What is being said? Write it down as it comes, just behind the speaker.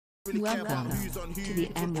Welcome to the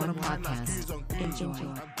M1 Podcast. Enjoy.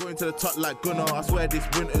 I'm going to the top like Gunnar. I swear this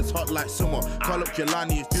winter's hot like summer. Call up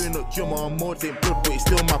Jelani, it's doing up Jumma. I'm more than blood, but he's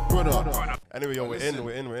still my brother. Anyway, yo, we're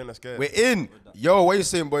in. Let's get it. We're in. Yo, what are you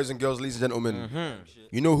saying, boys and girls, ladies and gentlemen?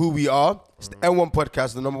 You know who we are. It's the M1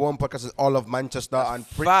 Podcast, the number one podcast in all of Manchester and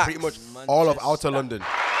pretty much all of outer London.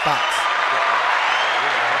 Facts.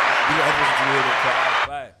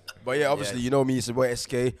 But yeah, obviously, you know me, it's your boy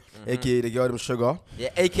SK, aka the girl them sugar. Yeah,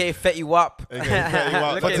 aka Fetty Wap. But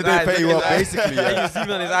today, Fetty Wap, basically. Yeah. You see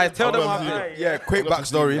me on his eyes. Tell them how. Yeah, quick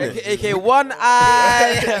backstory, innit? aka one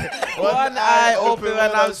eye, one eye open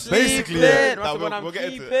when I'm sleeping. Basically, yeah. When I'm we'll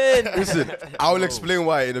get into sleeping. Listen, I'll explain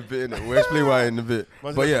why in a bit, innit? We'll explain why in a bit.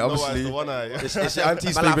 But yeah, obviously, it's your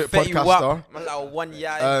auntie's favourite podcaster. Man, like one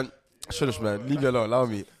eye. Shush, man, leave me alone, allow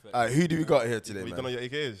me. Who do we got here today, You man? don't know your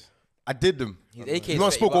AKs? I did them. His AK You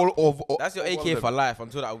not spoke all of. That's your AK for life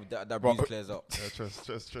until that bruise clears up. Yeah, trust.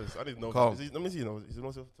 I need to know. Calm. Let me see, is the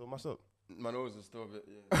nose still mashed up? My nose is still a bit,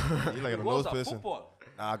 yeah. You like a nose person.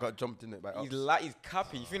 Nah, I got jumped in it by ups. He's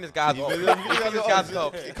cappy. You think this guy's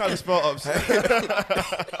up? You can't spell ups.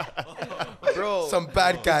 Bro. Some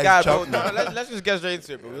bad guys Guy, bro, jumped me. let's just get straight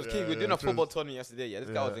into it, bro. We were doing a football tournament yesterday, yeah. This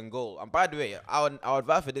guy was in goal. And by the way, our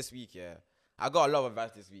advice for this week, yeah. I got a lot of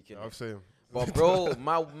advice this week, I'm saying. But bro,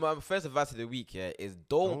 my first advice of the week, yeah, is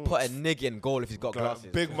don't put a nigga in goal if he's got glasses.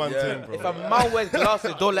 Big man thing, bro. If a man wears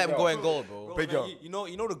glasses, don't let him go in goal, bro. Big up. You know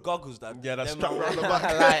the goggles that That's them strapped around the back.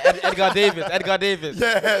 Like Edgar Davis.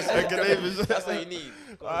 Yes, Edgar Davis. That's what you need.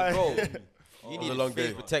 Bro, you need a long face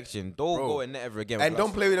day. protection. Don't Bro. go in there ever again. And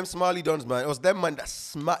don't play with them Somali dons, man. It was them, man, that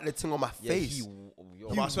smacked the thing on my face.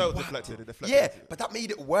 But I swear it was deflected. Yeah, but that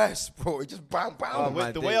made it worse, bro. It just bam, bam.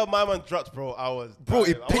 my The day. way my man dropped, bro, I was. Bro,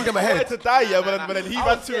 dying. it pinged him I ahead. wanted to die, yeah, but then he I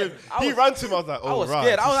ran was to him. scared. He ran to him. I was like, I oh, was right.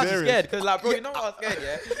 scared. I was actually serious. scared because, like, bro, you know what I was scared,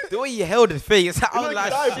 yeah? The way he held his face, I was He like,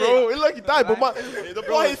 died, shit. bro. It looked like he died, but the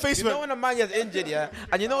Bro, boy his face you know went. when a man gets injured, yeah,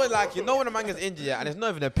 and you know when a man gets injured, yeah, and it's not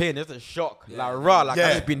even a pain, it's a shock, like raw, like Yeah.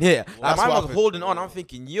 I've just been here. Like That's man what was happened. holding on. I'm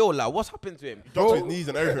thinking, yo, like what's happened to him? Dropped his knees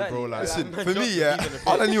and everything, bro. Like, Listen, Like, for man, me, yeah, just leaving the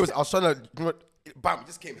all I knew was I was trying to, bam, it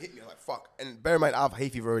just came, hit me. I was like, fuck. And bear in mind, I have hay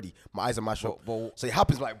fever already. My eyes are mashed up. But- So it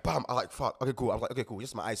happens like, bam. I was like, fuck. Okay, cool. I was like, okay, cool.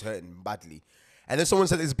 Just my eyes hurting badly. And then someone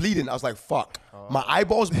said it's bleeding. I was like, fuck. My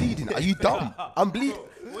eyeball's bleeding. Are you dumb? I'm bleeding.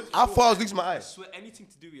 I thought I was losing my eyes. swear anything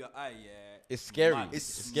to do with your eye, yeah. It's scary. Mad. It's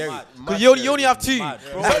scary. Mad. Because you only have two. Mad,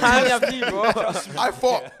 bro. I only have two, bro. I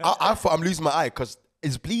thought I'm losing my eye because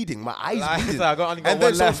it's bleeding. My eye's Like, bleeding. so I only got And then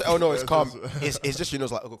one someone left. said, oh no, it's calm. It's just, you know,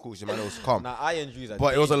 it's like, okay, cool, it's in my nose, calm. Nah, eye injuries are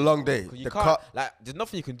But it was a dangerous, long bro, day. 'cause You The can't, cut- like, there's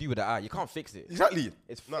nothing you can do with the eye. You can't fix it. Exactly.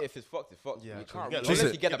 If it's fucked, it's fucked. Yeah, you true. can't. Get Unless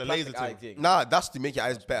laser- you get a get the plastic laser eye thing. thing. Nah, that's to make your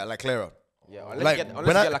eyes better, like clearer. Yeah, unless Like, you get, when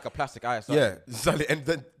unless you I- get like a plastic eye or something. Yeah, exactly. And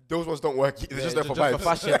then those ones don't work. They're just there for just vibes.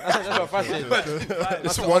 fashion. Just for fashion.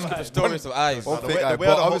 It's One stories of eyes. one The fake way, eye. the way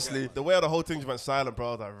But of the obviously, the way of the whole thing just went silent, bro.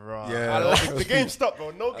 I was like, right. Yeah. The game stopped,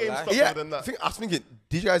 bro. No game stopped yeah. other than that. I was thinking,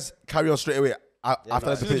 did you guys carry on straight away after the As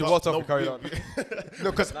soon as pitch? you walked off, No, you carried on. No,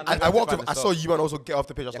 because No, I walked find up, a I saw you and also get off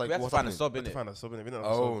the pitch. I was We like, had to what's find a happening? sub in To it. find a sub in it. We don't know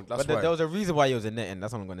Oh, sub. that's But why. there was a reason why he was in it, and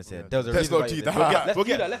that's what I'm gonna say. There was a Let's reason not why he do was in that. it. Let's We'll do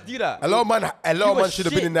get- that. Let's do that. A lot of man You were should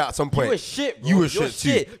have been in there at some point. You were shit, bro. You were You're shit too.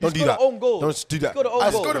 shit. Don't You do scored that. an own goal. Don't do You that. scored an own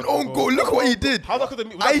I goal. scored an own goal. Look what he did. How that could have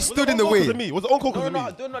been? I stood in the way. Was the own call No,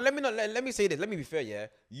 because no, of me? no, let me say this. Let me be fair, yeah.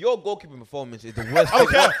 Your goalkeeping performance is the worst.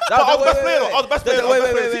 Okay, but I was the best player. I was the best player.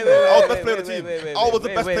 I was the best player on the team. I was the best player on the team. I was the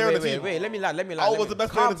best player on the team. Wait, let me lie. I was the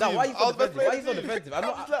best player on the team. Why are you I so was the best defensive? player Why are on you so the team. defensive?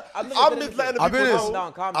 I'm just letting the I'll be people honest.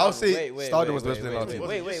 know. Calm I'll down. say Wait, Stardom was the best player on the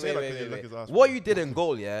team. What you did in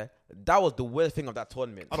goal, yeah, that was the worst thing of that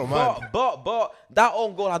tournament. I don't mind. But that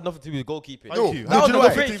own goal had nothing to do with goalkeeping. No, you. no, That was do you know a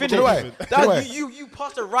why? great Do you finish. know why? Do you know why? You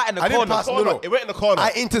passed it right in the I didn't corner. pass. No. It went in the corner.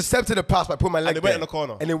 I intercepted the pass by putting my leg it went there. in the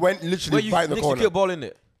corner. And it went Where literally you right in the literally corner. kick a ball in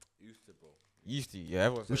it. Used to, yeah.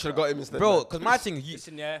 Everyone We says should have that. got him instead. Bro, man. because my thing, you,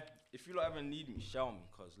 Listen, yeah. If you ever need me, shout me,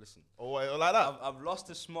 cause listen, Oh, wait, like that. I've lost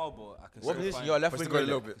the small, but I can what still position? find. You're a left First winger. go a innit?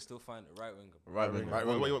 little I bit. can still find the right winger. Right winger. Right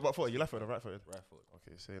Wait, winger. what foot? You left foot or right footed? Right foot.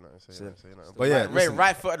 Okay, say nothing. But yeah, listen.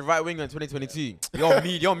 Right foot, right winger in 2022.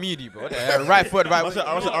 You're meaty, bro. Right foot, right I winger.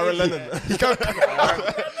 said Aaron Lennon.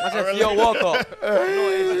 I said Theo Walcott.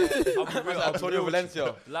 I'll be real, Antonio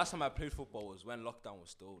Valencia. The last time I played football was when lockdown was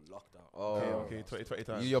still lockdown. Oh, Okay, 20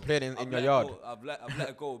 times. you're playing in I've your let it yard. go- I've let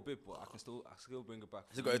it go a bit, but I still bring it back.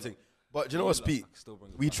 Still got a thing. But do you know what, Pete? I can still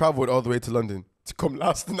bring it We back. travelled all the way to London to come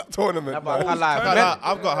last in that tournament. Nah, but man. I can't lie.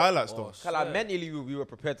 I've got highlights though. Mentally, we were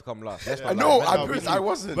prepared to come last. Let's I not know, lie. I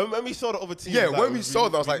wasn't. When we saw the other teams, Yeah, like, when we saw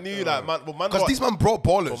that, I was like, knew that man. But man, Because these man brought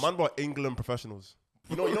ballers. man brought England professionals.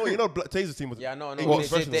 You know, Taser's team was. Yeah, no. England They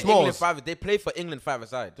professionals. England Smalls. five. They play for England five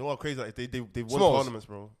aside. You know what crazy? Like, they won Smalls. tournaments,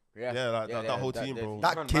 bro.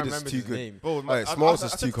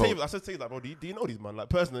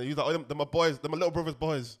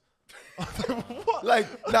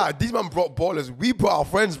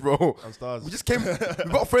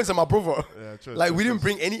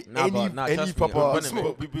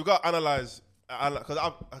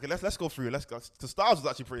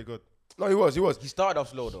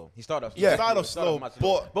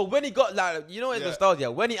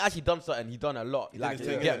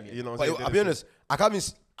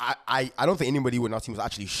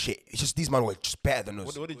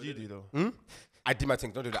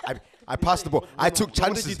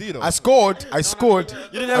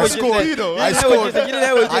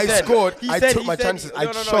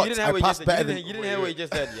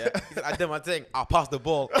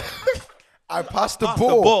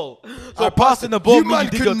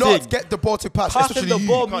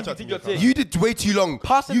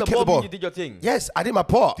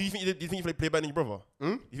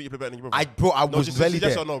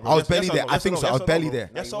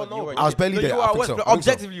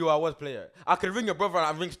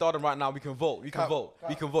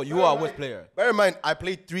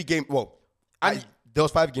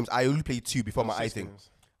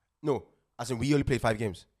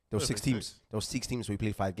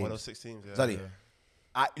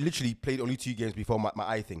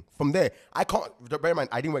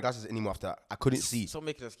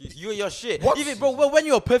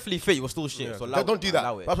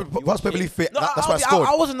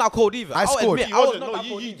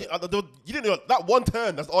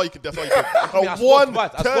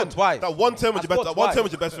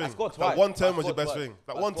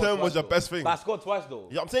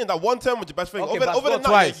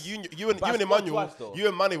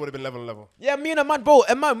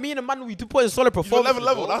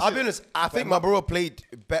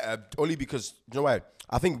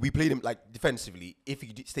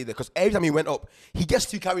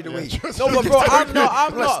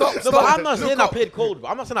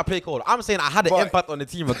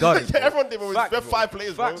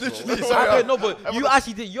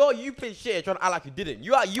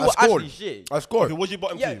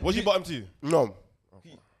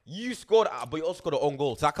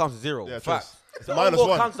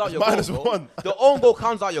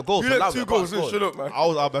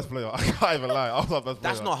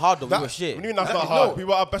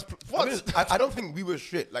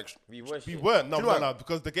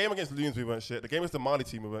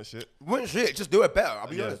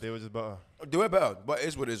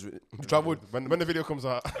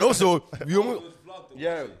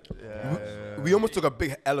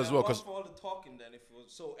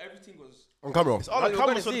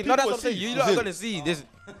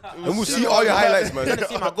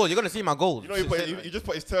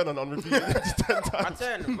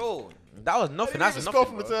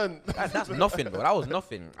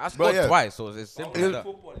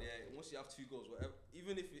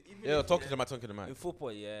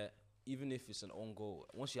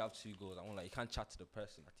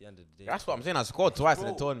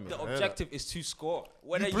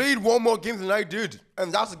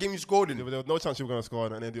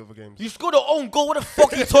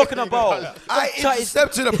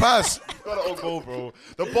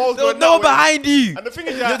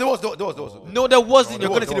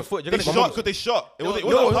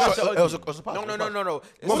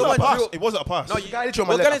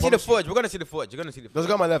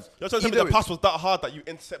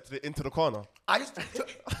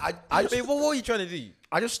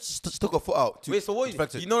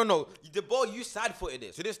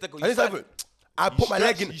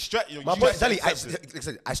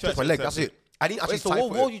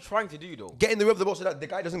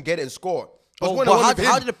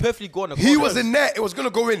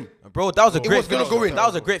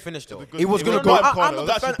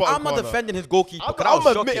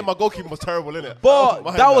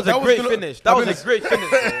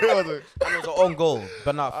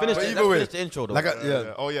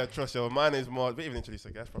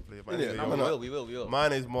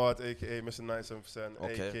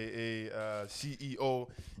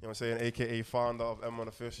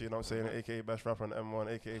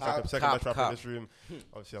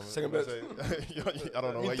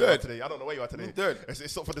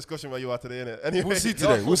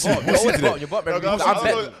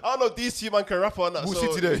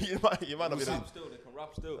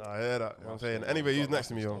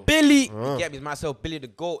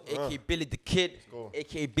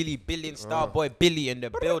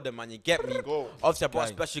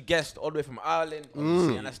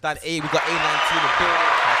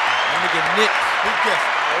 Hashtag. nigga Nick. I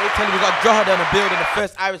tell you, we got Jahada in the building, the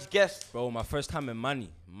first Irish guest. Bro, my first time in money.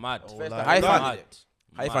 Mad. How you finding it?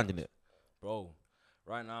 How you finding it? Bro,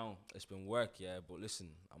 right now, it's been work, yeah. But listen,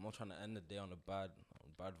 I'm not trying to end the day on a bad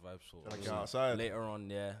vibe. So outside. later on,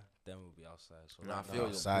 yeah, then we'll be outside. So Nah, I right feel now,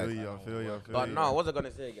 you. I feel you. But no, what was I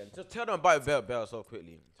gonna say again? Just tell them about Bell so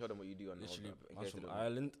quickly. Tell them what you do on literally, the I'm from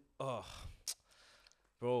Ireland. Oh,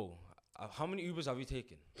 bro, how many Ubers have you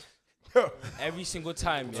taken? Every single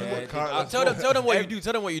time, yeah. Tell them what you do.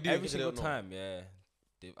 Tell them what you do. Every single time, yeah.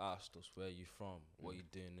 They've asked us, where you from? What you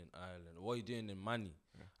doing in Ireland? What you doing in Money?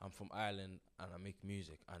 I'm from Ireland and I make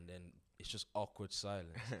music. And then it's just awkward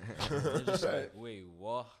silence. They're just like, wait,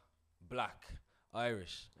 what? Black,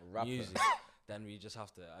 Irish, Rapper. music. Then I just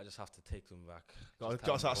have to take them back. Got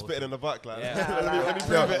to start spitting in the back, like.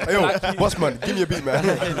 Yo, boss man, give me a beat, man.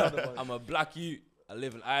 I'm a black youth. I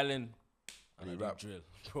live in Ireland. And I do drill.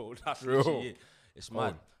 Bro, that's Drill. literally it. It's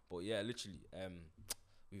mad. But yeah, literally,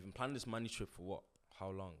 we've been planning this money trip for what? How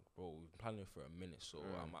long, bro? We've been planning for a minute, so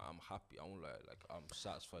I'm happy. I won't like I'm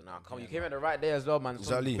satisfied. Nah, come on, you came at the right day as well, man.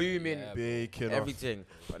 Exactly. Booming, Baking everything.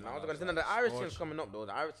 But now I was gonna say the Irish thing's coming up though.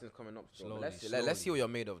 The Irish thing's coming up. So let's see what you're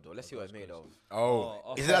made of though. Let's see what it's made of.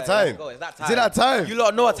 Oh, is it okay. that time? Go, it's that time. Is it that time? You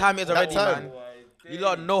lot know what time it is already, time. man. You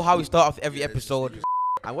lot know how we start off every episode.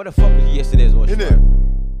 And where the fuck was you yesterday as well? Innit?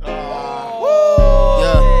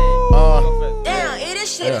 Damn,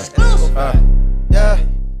 this shit exclusive.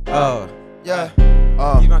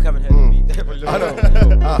 These man haven't heard the beat. I know.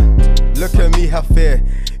 Look at me, have fair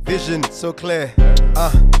vision, so clear.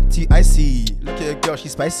 T-I-C. Look at your girl,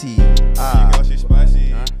 she's spicy. Girl, she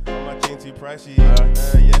spicy. On my chain too pricey.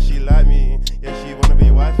 Yeah, she like me. Yeah, she wanna be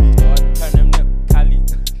wifey. Turn them Cali.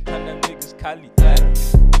 Turn them niggas Cali.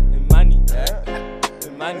 In money.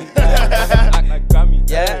 In money. Act like Grammy.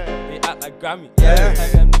 They act like Grammy. Turn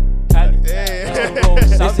them Cali.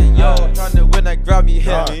 Listen, yo, trying to win a Grammy.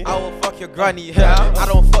 I will fuck your granny. I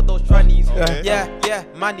don't fuck those trannies. Yeah,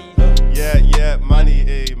 money. Yeah, money,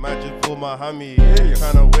 ayy. Man, just pull my hammy.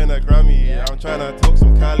 Tryna win a Grammy. I'm tryna talk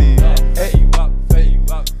some Cali. Fet you up.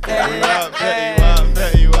 Hey,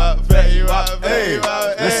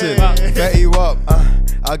 listen, bet you up.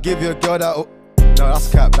 I'll give you a girl that. No, that's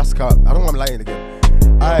cap. I don't want lying again.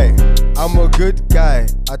 Aye, I'm a good guy.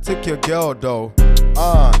 I took your girl though.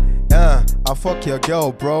 I fuck your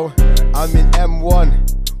girl, bro. I'm in M1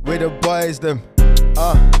 with the boys them.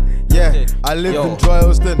 Yeah, I live in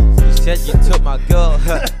Droylsden. You said you took my girl,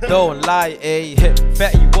 don't lie, ayy.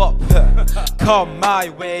 Bet you up, come my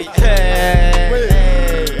way. Pause,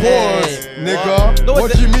 nigga.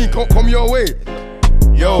 What do you mean? Come your way?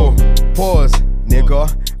 Yo, pause, nigga.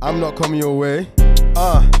 I'm not coming your way.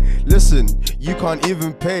 Listen, you can't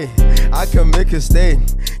even pay. I can make her stay.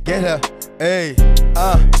 Get her, ayy.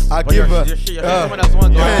 I give her. Someone else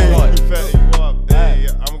want to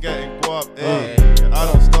I'm getting guap, ayy. I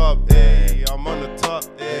don't stop, ayy. I'm on the top,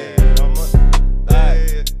 ayy. I'm on,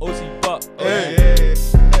 OT Buck.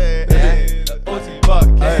 OT Buck,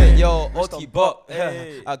 yo, OT Buck.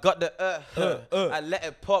 I got the I let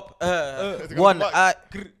it pop. One eye.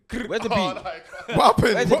 Where's the beat? What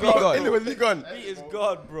happened? Where's the beat gone? Where's the beat gone? Beat is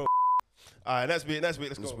God, bro. Alright, next beat, let's go.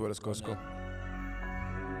 Let's go.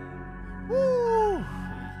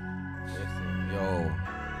 Yo.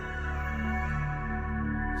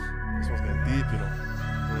 This one's getting deep, you know.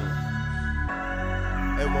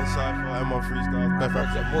 M1 Cypher, M1 Freestyle, Beth Rap.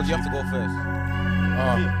 Well, you have to go first.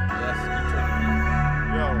 Yes, keep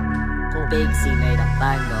trying. Yo, Big C made a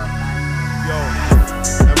banger.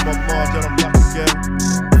 M1 Marge and I'm back again.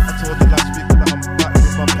 I told you last week that I'm back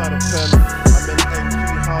with my pad and pen. I'm in NQ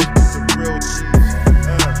house with the real G's. I'm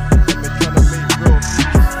trying to make real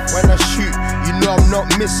G's. When I shoot, you know I'm not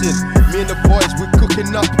missing. Me and the boys, we're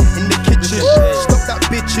cooking up in the kitchen. Stop that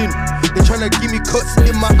bitching. They tryna give me cuts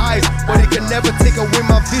in my eyes, but they can never take away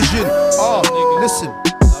my vision. Listen.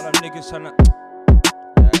 All them niggas tryna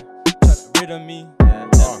rid of me.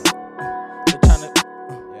 They're tryna.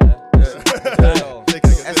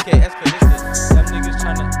 SK, listen. Them niggas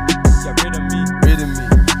tryna get rid of me.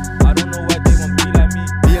 I don't know why they won't be like me.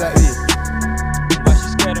 Why she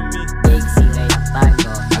scared of me? Big C made a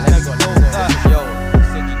banger. Yo,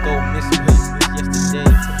 said you don't miss me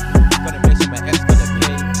yesterday. Gonna make sure my ex gonna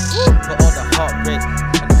pay for all the heartbreak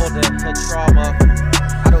and all the head trauma.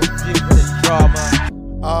 I don't deal with the drama.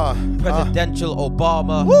 Presidential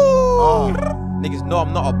Obama. Niggas know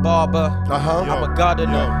I'm not a barber. I'm a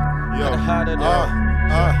gardener.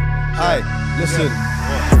 Aye, listen.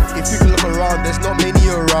 If you can look around, there's not many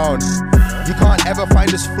around. You can't ever find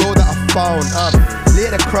this flow that I found. Lay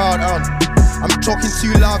the crowd on. I'm talking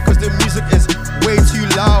too loud cause the music is way too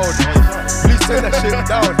loud. Please turn that shit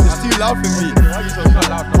down. It's too loud for me. Why you so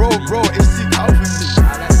loud? Bro, it's too loud for me.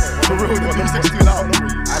 For real, the music's too loud.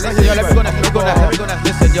 Listen, yo, let me go next.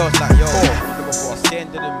 Listen, yo, it's like, yo, it's the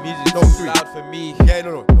end of the music too loud for me. Yeah,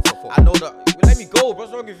 no. Four. I know that. Let me go.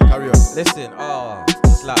 What's wrong with you? Carry on. Listen,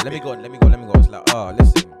 it's like, let me go. It's like, listen, yo,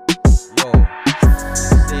 it's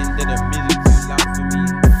the end of the music too loud for me.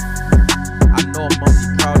 I know mom's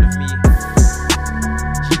proud of me.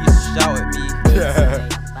 She used to shout at me.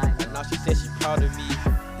 And now she says she's proud of me.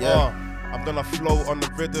 Yeah. I'm gonna flow on the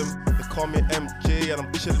rhythm. They call me MJ and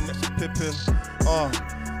I'm chilling next to Pippin.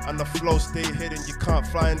 And the flow stay hidden. You can't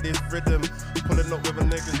fly in this rhythm. Pulling up with the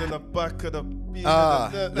niggas in the back of the beat.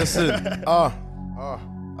 Listen.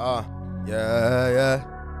 Yeah.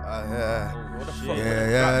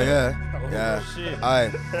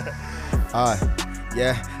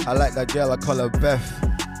 Yeah. I like that girl. I call her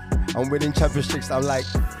Beth. I'm winning championships. I'm like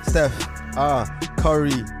Steph.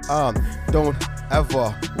 Curry. Don't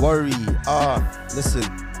ever worry. Listen.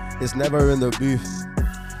 It's never in the booth.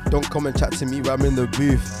 Don't come and chat to me when I'm in the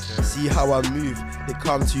booth. Okay. See how I move. They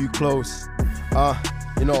come too close.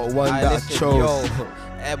 You know one that listen, I chose. Yo,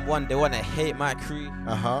 M1, they wanna hate my crew.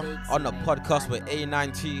 On the podcast with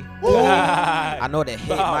A9T. I know they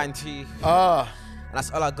hate mine T. And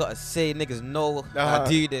that's all I gotta say. Niggas know that I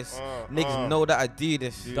do this. Niggas know that I do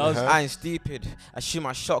this. I ain't stupid. I shoot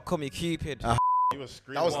my shot, call me Cupid. You was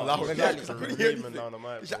screaming. That was loud. I couldn't hear anything. Down the mic,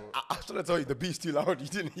 I was trying to tell you the beat's too loud. You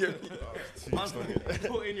didn't hear me.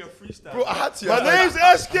 Put in your freestyle. Bro, I had to. My name's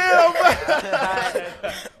SK.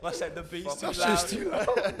 What's that? The beat's too That loud. shit's too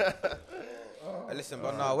loud. Listen,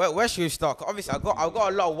 but no, where should we start? 'Cause obviously, I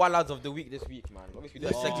got a lot of Wallads of the week this week, man. Obviously, we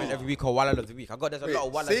do a segment every week called Wallad of the week. There's a lot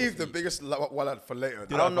of Wallads. Save this the week. biggest wallad for later.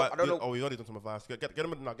 I don't know. Oh, he's already done some advice. Get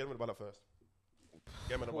him in the ballot first.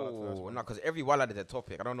 Get him in the ballot first. No, because every Wallad is a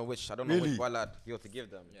topic. I don't know which Wallad you have to give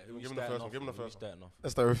them. Yeah, Give him the first one. Give him the first one.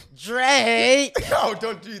 That's the. Drake! No,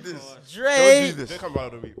 don't do this. Don't do Drake! this. They come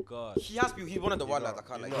ballot of the week. God. He has to be, he's one of the Wallads. I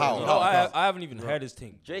can't like. How? No, I haven't even heard his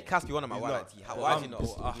thing. Drake has to be one of my Wallads. Why do you know?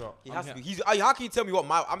 No. He has to be. How can you tell me what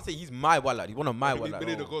my? I'm saying he's my Wallad. He's one of my We need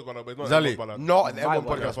Wallads. the goals ballot, but it's not Zali, everyone's ballot. not an My M1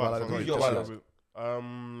 podcast Wallad. wallad. Who's your Wallad?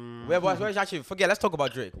 Where's actually? Forget. Let's talk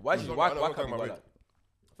about Drake. Why I know, can't I'm he talking be about Wallad?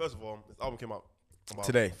 First of all, this album came out about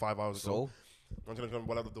Today. 5 hours ago. So I'm going to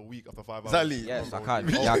ballot of the week after 5 hours. Zali. yes, I can.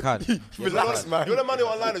 Yeah, I can. Relax, man. You're the man who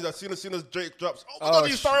online is as soon as Drake drops. Oh my Oh, god,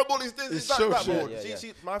 he's terrible. He's this, he's that, so that, shit. bro. Yeah, yeah.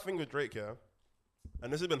 See, my thing with Drake, yeah,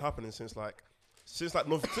 and this has been happening since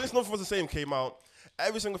Nothing Was the Same came out.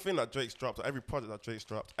 Every single thing that Drake's dropped, or every project that Drake's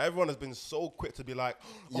dropped, everyone has been so quick to be like,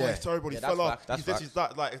 "Oh, Yeah. he's terrible. He Yeah, fell that's off. facts, that's He's this, facts. he's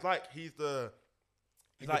that." Like it's like he's the.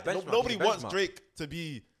 He's Like the benchmark, nobody he's the wants benchmark. Drake to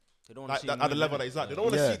be They don't wanna like see that, him at the win, level innit? that he's at. They Yeah. don't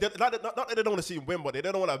want to Yeah. see. Not that they don't want to see him win, but they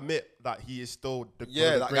don't want to admit that he is still the Yeah,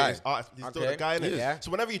 one of the that greatest guy. artist. He's still Okay. the guy in it. Yeah.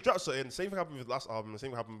 So whenever he drops something, same thing happened with his last album. The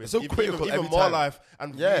same thing happened with It's so critical even every more time. life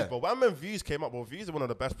and Yeah. views. But when Views came up, well, Views is one of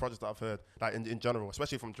the best projects that I've heard, like in general,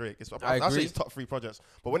 especially from Drake. I'd say agree. it's top 3 projects.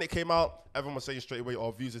 But when it came out, everyone was saying straight away,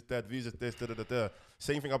 "Oh, Views is dead. Views is this, da da da da."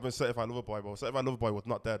 Same thing happened with Certified Lover Boy, bro. Certified Lover Boy was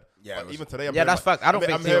not dead. Yeah, But it was- even today, I'm Yeah, hearing that's fact. I don't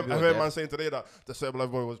think I'm Certified hearing was dead. man saying today that the Certified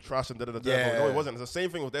Lover Boy was trash and da da da da. Yeah. No, it wasn't. It's the same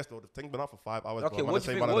thing with this though. The thing's been out for 5 hours. Okay, bro. Man, what the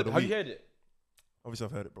do you same think? ballad of the Have you week. heard it? Obviously,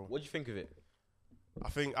 I've heard it, bro. What do you think of it? I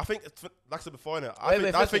think it's, like I said before, innit? Wait,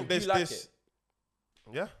 I first think of all, do this you like this.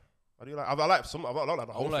 Yeah. I do like. I like some. I don't like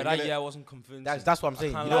the whole Like thing. that, innit? yeah, I wasn't convinced. That's what I'm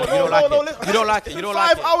saying. can't You lie. don't like it. listen, You don't like it. it's You been don't like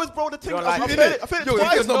 5 it. hours, bro. The thing. don't like I've it. heard it Yo,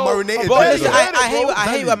 twice. it's not bro. marinated. Bro, there, listen, bro. I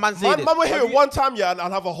hate when man say this. Man will hear it one time, yeah, and I'll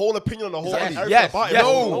have a whole opinion on the whole. Yes, everything yes, about it. yes.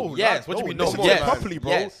 No, Yes, what do you mean, no? Listen to Yes. it properly,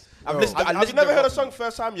 bro. Yes. I've listened. I've never heard a song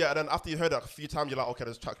first time yet, and then after you heard it a few times, you're like, okay,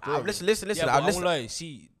 there's track. I've listened. Yeah, but I've I listened. won't lie.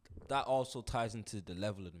 See, that also ties into the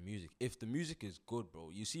level of the music. If the music is good, bro,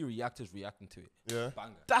 you see reactors reacting to it. Yeah.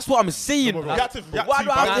 Banger. That's what I'm saying, bro. Reactive, Why do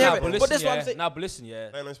I have to hear it? But that's what I'm saying. Nah, but listen,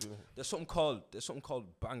 yeah. Hey, let's be- There's something called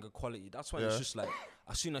banger quality. That's when it's Yeah. just like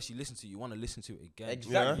as soon as you listen to it, you want to listen to it again.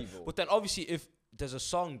 Exactly, Yeah. bro. But then obviously if there's a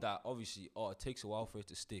song that obviously it takes a while for it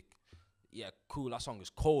to stick, yeah, cool, that song is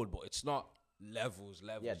cold, but it's not levels.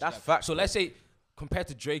 Yeah, that's fact, So bro. let's say compared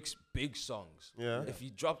to Drake's big songs, Yeah. if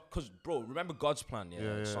you drop, cause bro, remember God's Plan,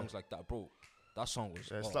 Yeah, yeah. songs like that, bro. That song was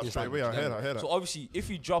Yeah, it slapped straight bang. away. I heard that. So obviously, if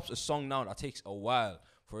he drops a song now that takes a while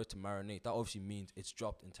for it to marinate, that obviously means it's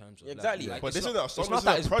dropped in terms of Exactly. Like, But it's this not- isn't a song. It's not this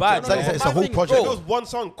that is it's a bad. project. It's a My whole thing is, project. If it was one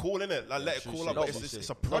song cool, innit? Like let it cool up. no, But it's a No,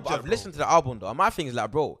 but project. I've listened to the album though. And my thing is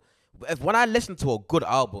like, bro, when I listen to a good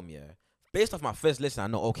album, yeah, based off my first listen, I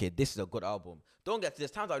know, okay, this is a good album. Don't get to there's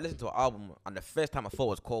times I've listened to an album and the first time I thought it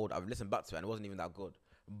was cold, I've listened back to it and it wasn't even that good.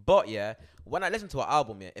 But yeah, when I listen to an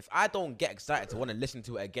album, yeah, if I don't get excited to want to listen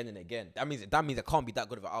to it again and again, that means it can't be that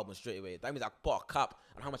good of an album straight away. That means I put a cap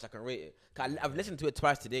on how much I can rate it. 'Cause I've listened to it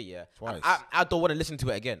twice today, yeah. Twice. I don't want to listen to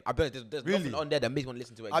it again. I bet there's Really? nothing on there that makes me want to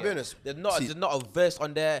listen to it again. I'll be honest. There's not a verse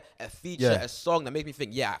on there, a feature, Yeah. a song that makes me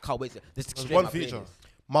think, yeah, I can't wait to this is There's straight one my feature. playlist.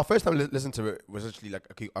 My first time listening to it was actually like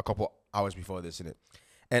a couple hours before this, innit?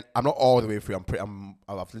 And I'm not all the way through.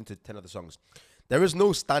 I've listened to 10 other songs. There is no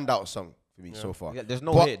standout song for me so far. Yeah, there's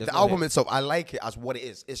no but hit, there's the no album hit. itself, I like it as what it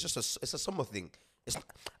is. It's just it's a summer thing.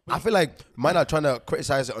 I feel like man are trying to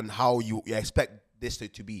criticize it on how you expect this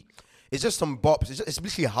to be. It's just some bops. It's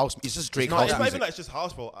literally a house. It's just Drake house It's not music. even like it's just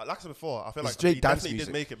house, bro. Like I said before, I feel It's like Drake he dance definitely music.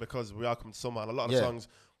 did make it because we are coming to summer, and a lot of Yeah. the songs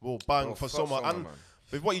will bang Bro, for fuck summer. summer, And man.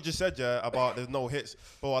 with what you just said, yeah, about there's no hits,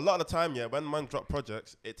 bro. A lot of the time, yeah, when man drop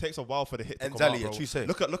projects, it takes a while for the hit to come Exactly, out, bro. yeah, true say.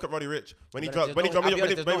 Look at Roddy Ricch when he But dropped. there's When he no- dropped. I'll be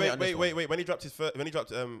honest, there's no hit on this Wait. When he dropped his first. When he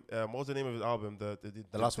dropped what was the name of his album? The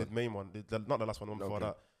last the one. main one. Not the last one. The one before Okay.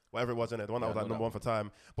 that. Whatever it was in it, the one that was like I know number that one for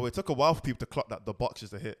time. But it took a while for people to clock that the box is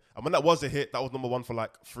the hit. And when that was the hit, that was number one for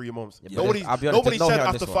like 3 months. Yeah, but Nobody I'll be honest, nobody there's no said hit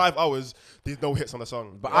on after this 5 hours there's no hits on the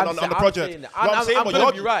song. But on I'm the saying project. that. You know what I'm saying? I'm But gonna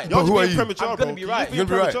you're be right. You're But who just are being you? premature, I'm bro. gonna be You're right. being You're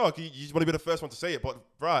gonna be premature. You want to be the first one to say it, but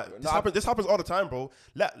right, this happens all the time, bro.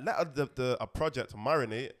 Let a project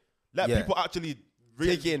marinate. Let Yeah. people actually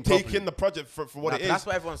really Take it in take properly. in the project for what Nah, it is. that's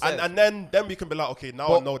what everyone says. And then we can be like, okay, now I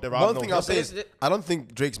But know there are one no thing I'll hits. say but is, this is it. I don't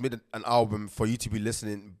think Drake's made an album for you to be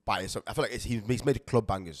listening by itself. I feel like he's made club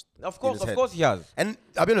bangers. Of in course, his of head. course he has. And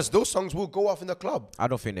I'll be honest, those songs will go off in the club. I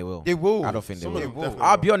don't think they will. They will. I don't think they Some of will. them definitely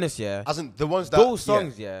I'll will. be honest, yeah. As in the ones that Those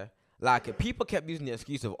songs, yeah, like people kept using the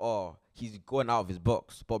excuse of, oh, he's going out of his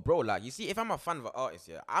box. But bro, like, you see, if I'm a fan of an artist,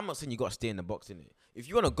 yeah, I'm not saying you gotta stay in the box, innit? If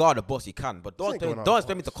you wanna guard the boss, you can, but ain't going out don't the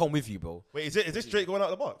expect me to come with you, bro. Wait, is this Drake going out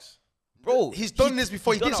of the box? Bro, He's done this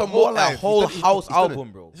before. He done did a some whole- more live. a whole He's house done it.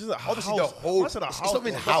 album, bro. This is a house. Obviously, the whole. I said a It's house. not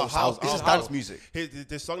even It's house. not a It's just house. dance music.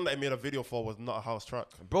 The song that he made a video for was not a house track.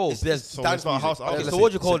 Bro, It's there's So dance it's not a music. house album. Okay, Let's so say what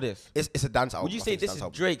do you call this? It's a dance album. Would you I say think this it's is dance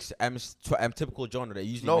album. Drake's typical genre that he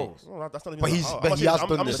usually No. makes? No, that's not even But a he's- house. but I'm he just has saying-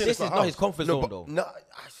 done I'm this. just saying This it's is not his house. comfort No, zone, but though. no,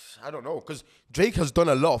 I don't know, because Drake has done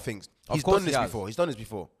a lot of things. He's course done this he has. before. He's done this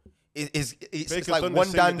before. It's Drake has like done one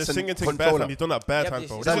the dance singing and thing bare controller. time. He's done that bare Yeah, time,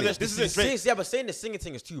 but bro. it's- This isn't Drake. Yeah, but saying the singing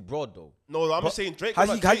thing is too broad, though. No, I'm just saying Drake. How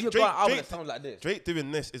like, you got an Drake- album Drake- that sounds like this? Drake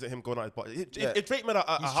doing this isn't him going out his body. Yeah. If Drake made a He's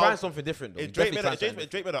house- trying something different, though. If He's Drake definitely made, trying something if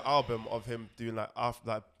Drake made an album of him doing like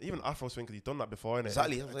even Afro swing, because he's done that before, innit?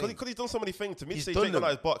 Exactly, that's what I'm saying. Because he's done so many things. To me, He's say done Drake going them.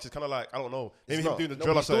 out his box is kind of like, I don't know, maybe It's him not. doing the No,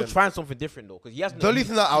 drill but or he's still something. trying something different, though, because he has. The only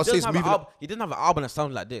thing that I'll say is moving. He doesn't have an album that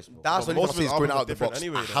sounds like this. Bro. That's But the only most thing of I'm his saying is going albums out are the different box,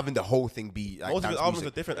 anyway, though. having the whole thing be like Most of dance his albums are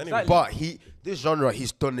music. different anyway. Exactly. But this genre,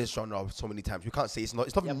 he's done this genre so many times. You can't say it's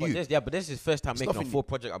nothing Yeah, new. but this is his first time It's making a nothing full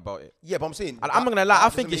project about it. Yeah, but I'm saying. And I'm not gonna lie, I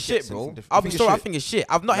think it's shit, bro. I'll be sorry, I think it's shit.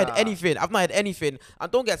 I've not heard anything.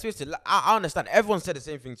 And don't get twisted. Like, I understand. Everyone said the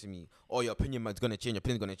same thing to me. Oh, your opinion is gonna change. Your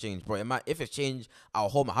opinion's gonna change, bro. If it's changed, I'll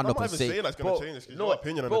hold my hand I'm up not and even say. saying that's gonna change. It's no, your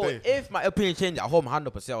opinion on bro, the day. if my opinion changed, I'll hold my hand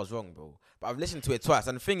up and say I was wrong, bro. But I've listened to it twice,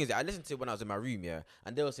 and the thing is, I listened to it when I was in my room, yeah.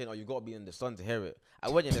 And they were saying, "Oh, you gotta be in the sun to hear it." I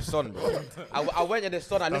went in the sun, bro. I went in the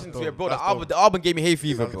sun. I listened to it, bro. The album gave me hay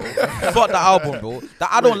fever, bro. Fuck the album, bro.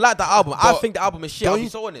 I don't like the album. I think the album is shit. I'll be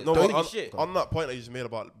so honest. No, I but think it's shit. on that point that you just made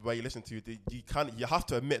about where you listen to, you have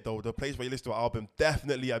to admit though, the place where you listen to an album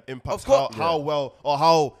definitely impacts Of course. how well or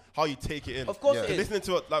how you take it in. Of course If it you're is. listening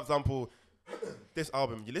to it, like for example, this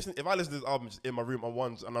album. If I listen to this album just in my room on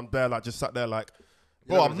ones and I'm there like just sat there like,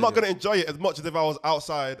 bro, I'm not gonna enjoy it as much as if I was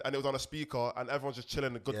outside and it was on a speaker and everyone's just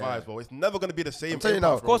chilling and good vibes, bro. It's never gonna be the same. I'm telling you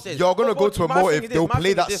now, Of course it is. you're gonna But go to a my thing more is if this, they'll my play thing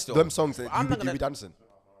is that this, though. them songs that I'm not you be gonna- dancing.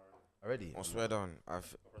 Already. I swear down.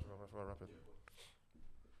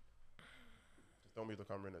 Just don't move the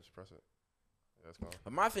camera in it, just press it. Yeah, it's calm.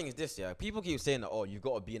 But my thing is this, yeah. People keep saying that, oh, you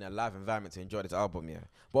gotta be in a live environment to enjoy this album, yeah.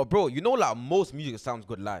 But bro, you know, like most music sounds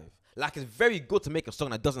good live. Like it's very good to make a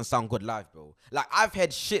song that doesn't sound good live, bro. Like I've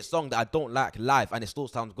heard shit song that I don't like live, and it still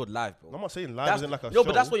sounds good live, bro. I'm not saying live That's, isn't like a no, show.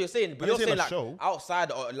 but that's what you're saying. But I'm you're saying saying a like show.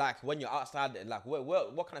 outside or like when you're outside, like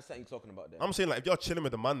what kind of set are you talking about there? I'm saying like if you're chilling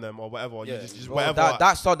with the man them or whatever, Yeah, you just Bro, whatever.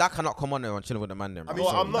 that song that cannot come on there on Chilling with the Man, then. Bro. No,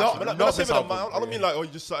 I'm not. When I not say this with a man, album, I don't mean like oh you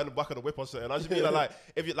just sat in the back of the whip or something. I just mean like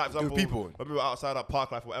if you like for example people. when we were outside at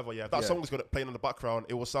Park Life or whatever, yeah, if that Yeah. song was gonna playing in the background,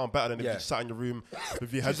 it will sound better than if Yeah. you just sat in your room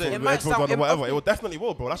with your It headphones, might sound- on it or whatever. might- It will definitely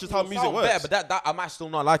will, bro. That's just how It'll music sound works. better, but that I might still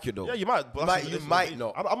not like it though. Yeah, you might. But You might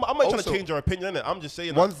not. I'm not trying to Also- change your opinion, innit? I'm just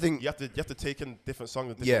saying One that thing- you have to take in different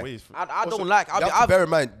songs in different Yeah. ways. I Also, don't like. You have to I've, bear in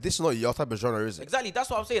mind, this is not your type of genre, is it? Exactly,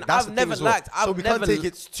 that's what I'm saying. That's I've the thing never as well. liked. So I've we never can't take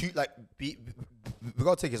it too like we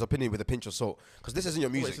gotta take his opinion with a pinch of salt, because this isn't your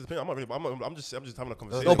Wait, music. it's his opinion. I'm just having a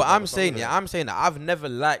conversation. No, but I'm about saying, something, yeah, I'm saying that I've never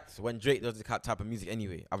liked when Drake does the type of music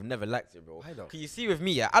anyway. I've never liked it, bro. I don't. Cause you see with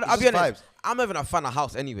me, yeah, I'll be just honest. vibes. I'm not even a fan of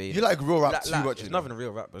house anyway. You like real rap too much. There's you know? nothing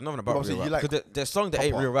real rap. There's nothing But about obviously real you rap. like Because there's songs that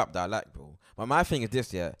ain't pop real rap that I like, bro. But my thing is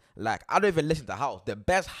this, yeah. Like, I don't even listen to house. The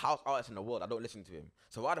best house artist in the world, I don't listen to him.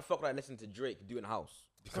 So why the fuck would I listen to Drake doing house?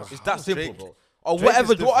 Because it's that simple, Drake- bro. Or Drake is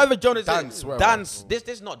whatever different. genre is Dance, it. whatever. Dance. This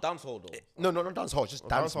is not dance hall though. No, dance hall, just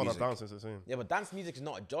dance Dancehall, music. dance is the same. Yeah, but dance music is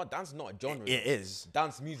not a genre. Dance is not a genre. It is.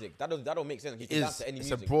 Dance music. That don't make sense. You can dance to any It's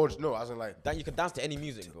music. a broad. bro. No, as in like. That you can dance to any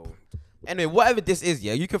music, bro. Anyway, whatever this is,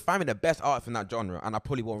 yeah, you can find me the best artist in that genre, and I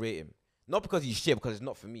probably won't rate him. Not because he's shit, because it's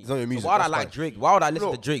not for me. It's not your music, So why would I that's like fine. Drake? Why would I listen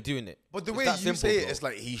No. to Drake doing it? But the It's way that you simple, say it, bro. it's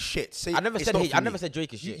like he's shit. Say I never it's said not he, for I me. never said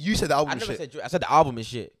Drake is shit. You said the album I is never shit. said Drake. I said the album is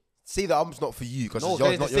shit. Say the album's not for you because No, it's 'cause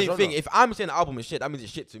yours, it's not the your same genre. thing. If I'm saying the album is shit, that means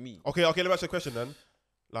it's shit to me. Okay, let me ask you a question then.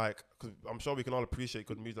 Like, because I'm sure we can all appreciate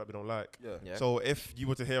good music that we don't like. Yeah. So if you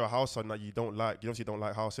were to hear a house song that you don't like, you obviously don't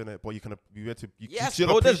like house in it, but you can be able to. Yes, you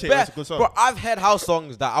bro. There's appreciate when it's a good song. Bro, I've heard house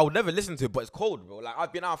songs that I would never listen to, but it's cold, bro. Like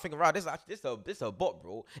I've been out thinking, right, this is a bot,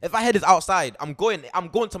 bro. If I hear this outside, I'm going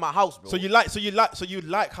to my house, bro. So you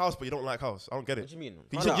like house, but you don't like house. I don't get it. What do you mean?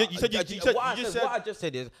 You Why said- not? you said- What I just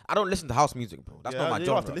said is I don't listen to house music, bro. That's Yeah, not my you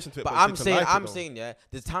don't genre. have to listen to it, but but you I'm can saying, like it, I'm though. saying, yeah.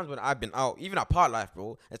 There's times when I've been out, even at part life,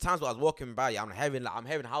 bro. There's times when I was walking by, I'm hearing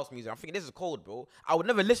house music. I'm thinking this is cold, bro. I would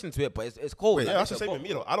never listen to it, but it's cold. Yeah, Like, that's the it's a same bot, with me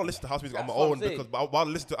bro. though. I don't listen to house music on my That's what I'm own saying. because I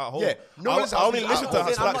listen to it at home. Yeah, no I, one listens to I house only music listen at to home.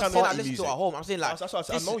 that I'm not kind saying I of listen music. to it at home. I'm saying like That's what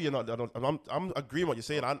I this- know you're not. I'm agreeing what you're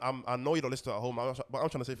saying. I know you don't listen to it at home. What I'm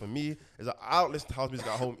trying to say for me is that I don't listen to house music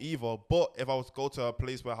at home either. But if I was to go to a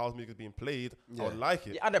place where house music is being played, I would like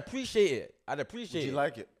it. Yeah, I'd appreciate it. I'd appreciate Did you it.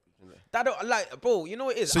 like it? That don't like, bro. You know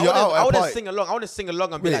what it is. So you're out at I a wouldn't party. sing along. I wouldn't sing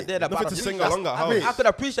along and be Wait, like, "They're nothing to sing along at house. I could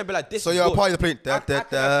appreciate and be like, "This." So is you're a good. party playing. I could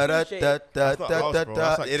appreciate it. That's not house, bro.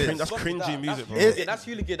 That's like It is. That's Fuck cringy that. music, bro. That's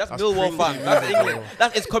hooligan. That's That's Millwall cringy fan. music, That's bro. England.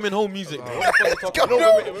 That is coming home music, bro. What the fuck you talking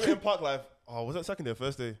No, about? we were in Park Life. Oh, was it second day or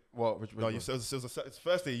first day? What? Which No, it was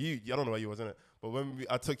first day. I don't know where you was in it. But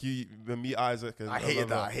I took you, me, Isaac. And I hated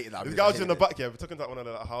remember- that. I hated that. This I guy was in hated the it. back. Yeah, we took him to one of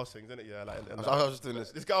the house things, innit? Yeah, like. I was just doing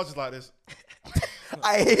this. This guy was just like this.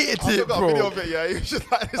 I hated I still it, got a video bro. of it. Yeah, he was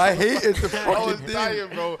just like this. I hated the I was fucking thing. dying,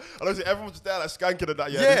 bro. And obviously everyone was just there like skanking and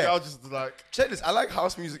that. Yeah, Yeah. this guy was just like. Check this. I like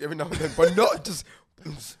house music every now and then, but not just.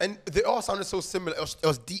 And they all sounded so similar. It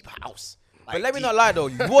was deep house. But Like let me deep. not lie though.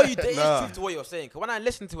 What you did Nah. is truth to what you're saying. Cause when I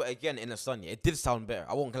listened to it again in the sun, yeah, it did sound better.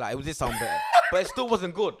 I won't lie, it did sound better, but it still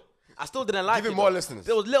wasn't good. I still didn't like Give it. it more though. listeners.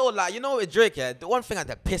 There was little like, you know, with Drake, yeah. The one thing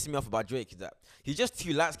that pissed me off about Drake is that he's just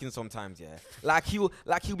too light skinned sometimes, yeah. Like he'll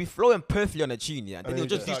be flowing perfectly on a tune, yeah. And then And he'll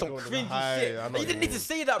then just he do just some start going to the cringy high, shit. I know And you what didn't you need to mean.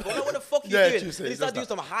 say that, bro. Like, what the fuck you Yeah, doing? true, And say he it started does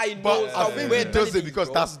doing some high But notes. I some think weird he does it melodies, because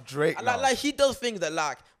bro. that's Drake now. Like he does things that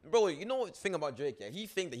like, bro, you know what thing about Drake, yeah? He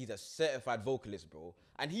think that he's a certified vocalist, bro.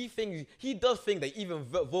 And he does things that even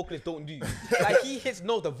vocalists don't do. Like he hits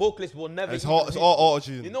notes the vocalist will never It's even hot. It's hit. all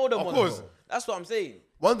auto-tune. You know the Of ones, course. bro. That's what I'm saying.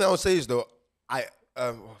 One thing I would say is though, oh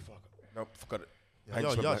fuck, no, forgot it. I You're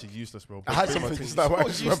just went actually blank. useless, bro. I had something just now. I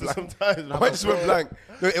just went blank. Sometimes, I just went blank.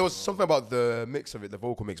 No, it was something about the mix of it, the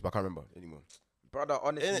vocal mix, but I can't remember anymore. Brother,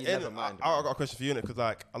 honestly, never mind. I got a question for you, innit? Because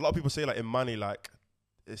like a lot of people say like in Money, like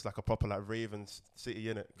it's like a proper like Ravens city,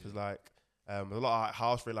 innit? Because like there's a lot of like,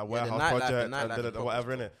 house for like Yeah, the warehouse nightlife- project the and nightlife is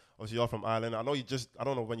whatever, innit? Obviously you're from Ireland. I know I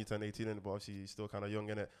don't know when you turn 18, innit? But obviously you're still kind of young,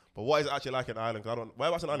 innit? But what is it actually like in Ireland? 'Cause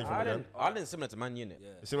where's in Ireland from again? Ireland's similar to Man Unit. Yeah,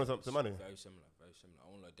 It's similar to Money. Very similar, very similar. I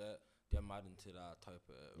won't lie, they're mad into that type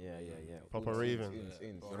of. Yeah. Proper Raven.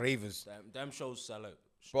 Bro, Ravens. Them shows sell out.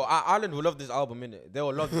 Bro, Ireland will love this album, innit? They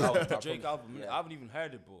will love this album. The Drake album, I haven't even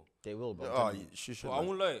heard it, bro. They will, bro. Oh, she should. But I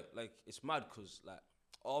won't lie, like it's mad because like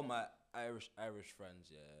all my Irish friends,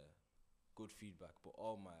 yeah, good feedback. But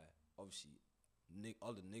all my obviously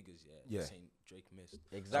all the niggas, Yeah. saying Drake missed.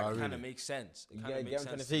 Exactly. It kind of makes sense. It You kind get of makes what I'm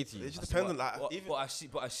trying to sense. say to you. It just depends on like But even. I see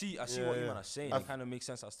what Yeah, you yeah. man are saying. It kind of makes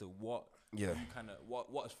sense as to what Yeah. kind of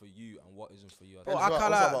what is for you and what isn't for you. Bro, And I it's can't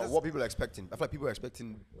also lie, about that's- what people are expecting. I feel like people are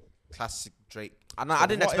expecting classic Drake. I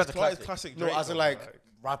didn't What is expect a classic. classic No, Drake, as in though? like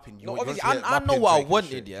rapping. You No, want- you obviously, want to hear I know rapping what I Drake and wanted,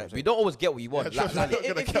 shit, yeah. you know what I'm We don't always get what you want. Yeah, Like, true, like, you're not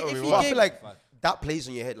if gonna you- get what if we you But I gave- feel like that plays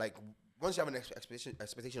in your head. Like once you have an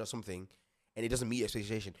expectation of something, and it doesn't meet your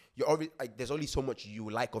expectation, you're already like there's only so much you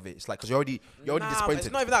like of it. It's like because you're already Nah, disappointed.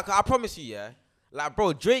 It's not even that. 'Cause I promise you, yeah. Like,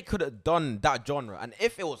 bro, Drake could have done that genre, and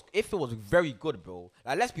if it was very good, bro.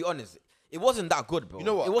 Like, let's be honest, it wasn't that good, bro. You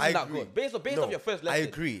know what? It wasn't I that agree. good. Based No, off your first listen. I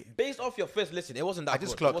agree. Based off your first listen, it wasn't that I good.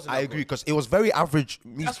 just It clocked. wasn't I that agree good. because it was very average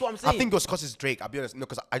music. That's what I'm I saying. think it was because it's Drake. I'll be honest. No,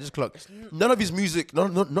 because I just clocked. None of his music,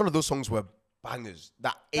 none of those songs were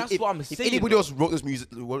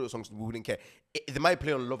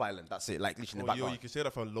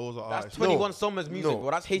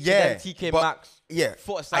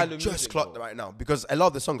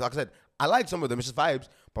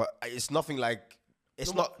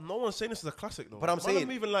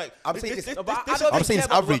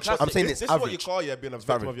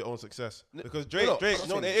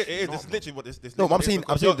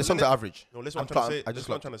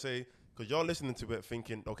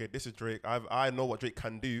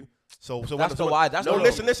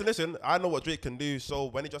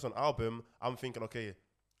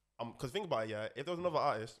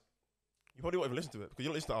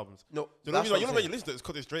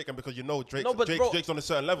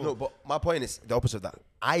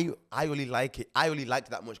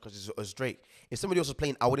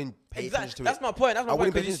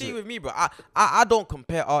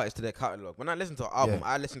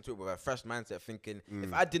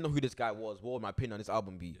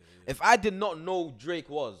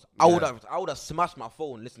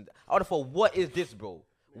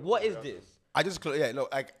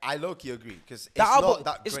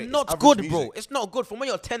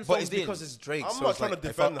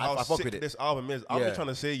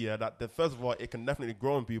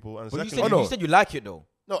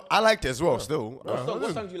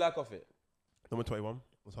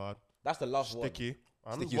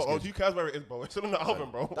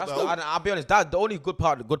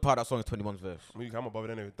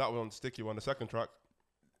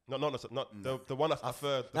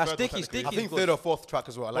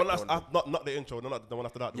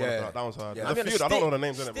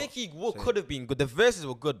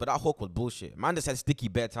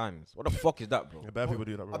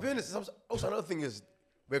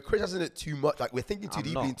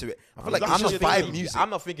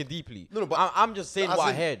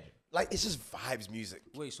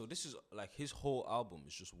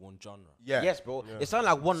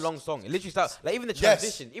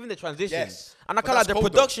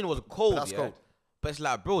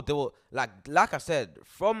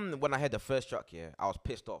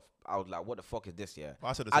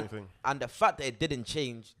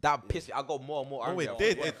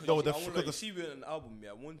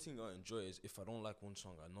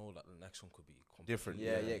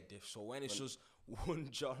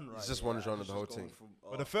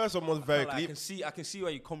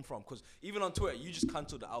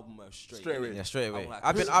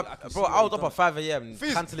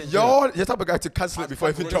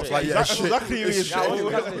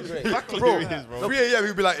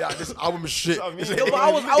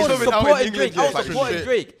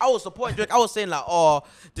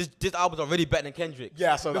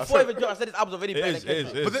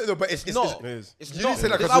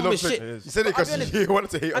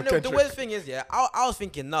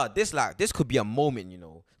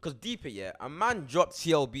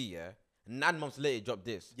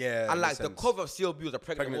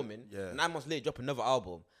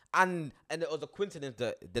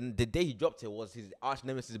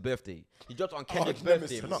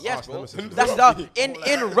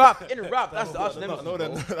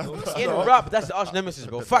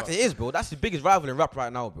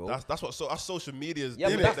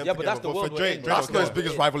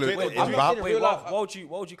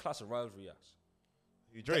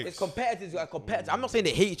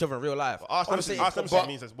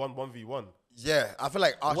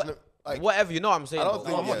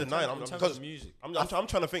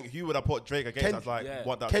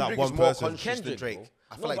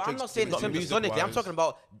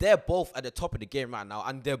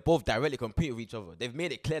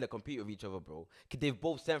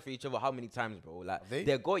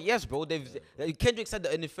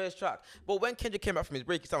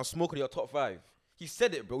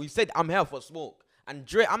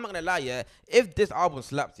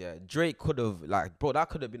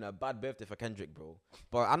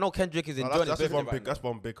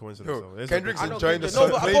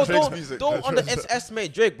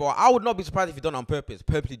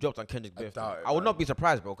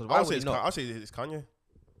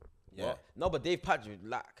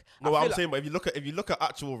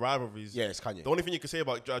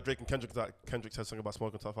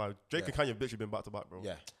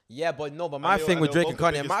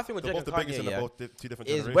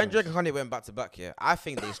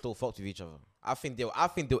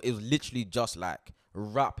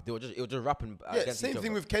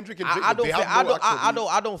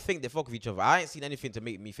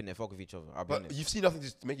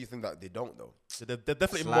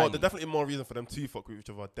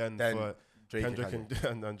Kendrick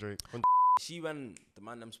and Drake. see when the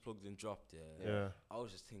Man Them's Plugged In dropped, Yeah. I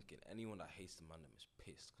was just thinking anyone that hates the Man Them is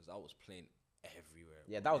pissed because I was playing everywhere.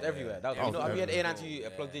 Yeah, that was everywhere. That was, Yeah. you know, have you had Everywhere.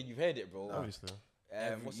 A&N Plugged In? You've heard it, bro. Obviously.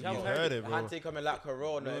 What's You the haven't name? heard it, bro. Handshake coming like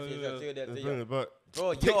Corona. If you say that to It's you. brilliant, but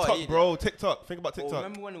Bro, TikTok, bro. TikTok. Think about Bro, TikTok.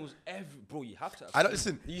 remember when it was bro, you have to. I don't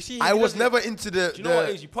listen. You see, I he was doesn't- never into the. Do you know what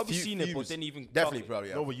it is? You probably few seen it, but views. then even Definitely, probably.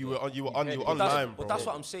 Yeah. No, but you were heard it. online, bro. But that's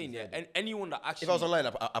what I'm saying, yeah. And anyone that actually. If I was online, I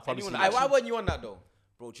probably anyone seen that it. Why weren't you on that though?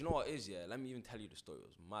 Bro, do you know what it is, yeah? Let me even tell you the story. It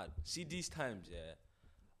was mad. See, these times, yeah,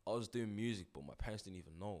 I was doing music, but my parents didn't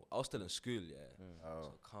even know. I was still in school, yeah.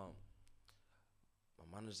 So calm.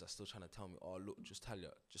 My managers are still trying to tell me, oh, look, just tell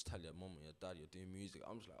your mum and your dad you're doing music.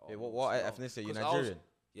 I'm just like, oh. Hey, what slow. ethnicity? You 'Cause I was- Nigerian?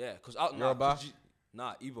 Yeah, because I Yoruba?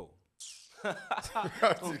 nah, Igbo.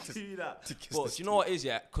 Don't do that. But do you know what it is,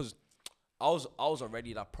 yeah? Because I was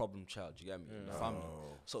already that problem child, you get me, in the family.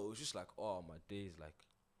 So it was just like, oh, my days, like,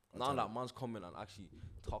 now that man's coming and actually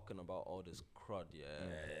talking about all this crud, yeah.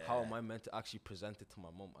 How am I meant to actually present it to my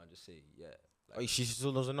mum and just say, yeah. Like, Oh, she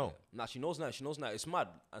still doesn't know. nah, she knows now. She knows now. It's mad.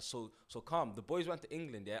 And so calm. The boys went to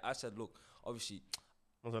England. Yeah, I said, look, obviously,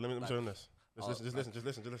 Let me show you this. Just like-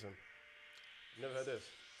 listen. You never heard this?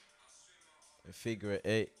 Figure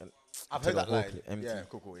 8. I've To heard the that whole line. clip, empty. Yeah,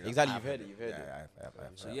 cool. Yeah. Exactly, I've you've heard it. You've heard it. Yeah, I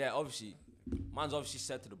have. so yeah, obviously, man's obviously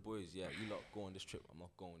said to the boys, yeah, you lot go on this trip. I'm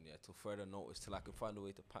not going, yeah, till further notice, till I can find a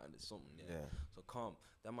way to patent it something, yeah. So calm.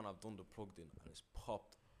 Then man, I've done the plugged in and it's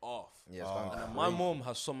popped off. Yeah, it's gone And then crazy. my mom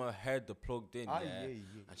has somehow heard the plugged in, yeah,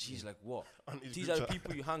 and she's like, "What? These are the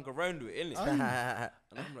people you hang around with, innit?" And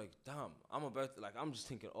I'm like, "Damn, I'm about to, like, I'm just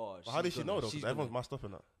thinking, oh." But how did she know though? 'Cause She's everyone's gonna, masked up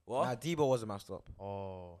in that. what? Nah, Debo wasn't masked up.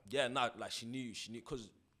 Oh. Yeah, nah, like she knew, cause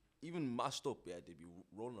even masked up, yeah, they'd be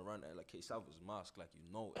rolling around there like K-Sav was masked, like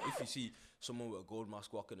you know. If you see someone with a gold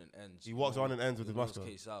mask walking in ends, He walks around in ends with his mask on.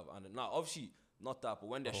 K-Sav, and now obviously not that, but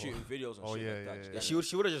when they're shooting videos and shit yeah, like that, yeah, you yeah. get She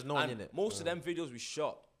me? would have just known, And innit? most of them videos we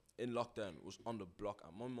shot in lockdown was on the block,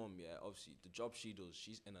 and my mum, yeah, obviously the job she does,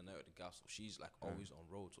 she's in and out of the gas, so she's like always on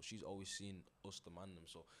road, so she's always seen us demand them.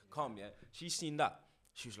 So calm, yeah, she's seen that.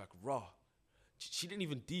 She was like raw. She didn't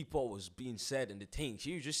even deep what was being said in the thing.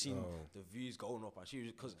 She was just seeing the views going up, and she was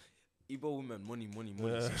because Igbo women money.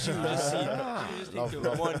 So she was just seeing, she was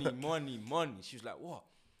just thinking money. She was like, what?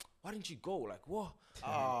 Why didn't you go? Like what?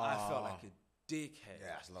 I felt like a dickhead. Yeah,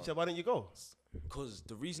 that's She long. said, why didn't you go? Because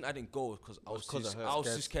the reason I didn't go is because I was 'cause of her, I was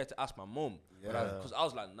scared. too scared to ask my mum. Because I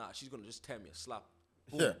was like, nah, she's gonna just tear me a slap,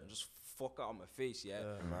 boom, Yeah. and just fuck out on my face, yeah.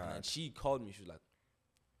 And then she called me. She was like,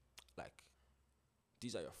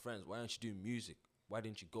 these are your friends. Why aren't you doing music? Why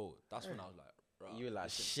didn't you go? That's when I was like, right, You were like,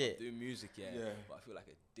 listen, shit. I'm doing music, yeah. Yeah. But I feel like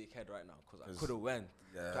a dickhead right now because I could have went.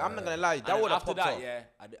 I'm not gonna lie, And that then would have after popped that, up. yeah,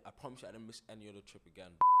 I promise you, I didn't miss any other trip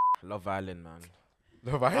again. Love Island, man. I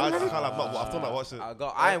just can't have I've done that. Watch it.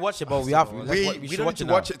 I ain't watched it, but we have. We should don't need watch to it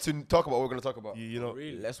now. watch it to talk about what we're gonna talk about. You know.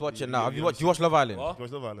 Really? Let's watch it You- now. you- Have you you watched? You watch Love Island? What? You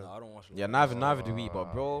watch Love Island? No, I don't watch it. Yeah, neither do we, but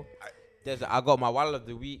bro, I got my Wall of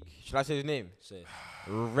the Week. Should I say his name? Say.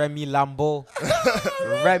 Remy Lambo.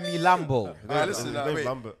 Remy Lambo. Alright, listen, Dave wait.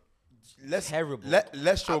 Lambert. Terrible.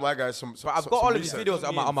 Let's show my guys some. But I've some got all of research. his videos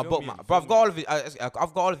on my Film book. me, Bro, I've got all of it. I've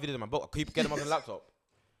got all of the videos on my book. Keep getting them on the laptop.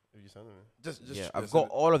 If you send it, Just Yeah, just I've got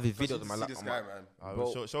all of the videos on my See laptop. this guy,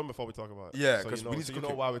 man. show him before we talk about it. Yeah, So 'cause you know, we need so to you know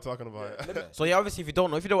cook it. why we're talking about it. So yeah, obviously, if you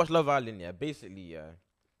don't watch Love Island, yeah, basically, yeah,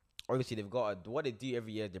 obviously they've got what they do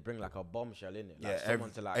every year. They bring like a bombshell in it. Like Yeah,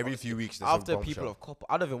 someone to like every few weeks. there's a after people bombshell. have coupled.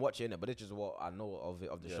 I don't even watch it in it, but it's just what I know of it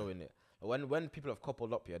of the show in it. When people have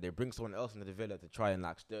coupled up here, they bring someone else into the villa to try and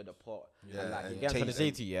like stir the pot and like and get into the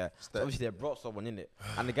change city. Yeah, step. so obviously they brought someone in it,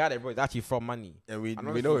 and the guy they brought is actually from Money. And we I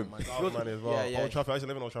we know him. Old Money as well. Yeah, yeah. Old Trafford. I used to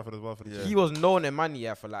live in Old Trafford as well for the Yeah. He was known in Money,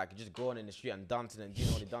 yeah, for like just going in the street and dancing and doing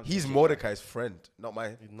all the dancing. He's shit. Mordecai's friend, not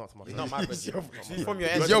mine. He's not my He's not my He's brother. your- He's from your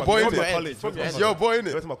He's end. your boy, From your innit? end. From your He's end. your boy, He went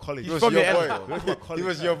innit? to my college. He He's was from your your boy. end. He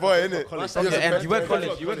was your boy, innit? College. From your end. You went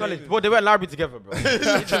college. You went college. Bro, they went library together, bro.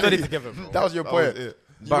 They studied together, bro. That was your That boy. was it.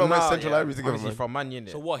 You But got my now, central yeah, library together, obviously man. from Man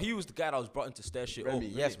United. So what? He was the guy that was brought in to stir shit up. Remy,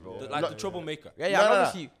 yes, bro. Like the troublemaker. Yeah, yeah. No, and no, no,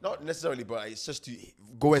 obviously, not necessarily, but it's just to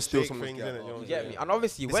go and steal Shake someone's things, gal. innit, you know what you I'm get saying? me. And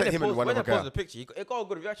obviously, They when sent they him and post, one when they other guy. posted the picture, it got a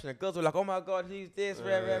good reaction. The girls were like, "Oh my god, he's this." And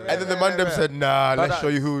then the man them said, "Nah, let's show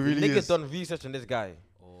you who he really Niggas is." done research on this guy.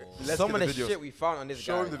 Let's Some get of the the videos. shit we found on this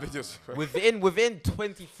Show guy. him the videos. Within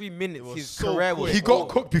 23 minutes, was his so career was. quick. He got over.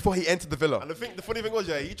 cooked before he entered the villa. And the funny thing was,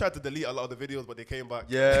 yeah, he tried to delete a lot of the videos, but they came back.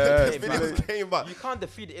 Yeah, the videos came back. You can't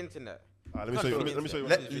defeat the internet. Let me show you. Let me show you.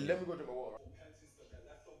 Let me go drink my water.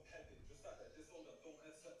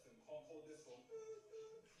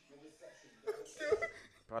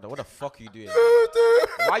 Brother, what the fuck are you doing?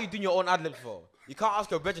 Why are you doing your own ad libs for? You can't ask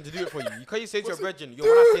your brethren to do it for you. You can't say to your brethren, yo,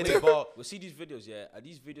 when I say this, but We'll see these videos, yeah. Are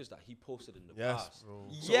these videos that he posted in the Yes, past? bro.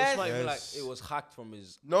 So yes, it's not even like Yes. it was hacked from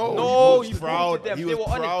his. no, he he was proud. posted them. He They was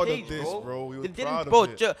were on proud his of page, this, bro. bro. He was They didn't, proud of bro.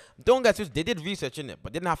 it. Don't get twisted. They did research in it,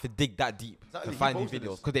 but didn't have to dig that deep Exactly, to he find these posted videos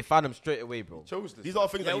this. because they found them straight away, bro. Chose this. These are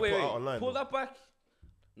things Yeah, that you wait, put wait. out online. Pull bro. that back.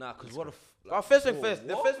 Nah, cause what the. But first thing Bro, first,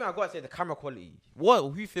 the what? first thing I gotta say, the camera quality. What?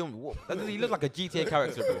 Who filmed? What? He looks like a GTA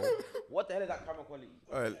character, bro. What the hell is that camera quality?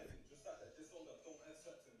 Alright.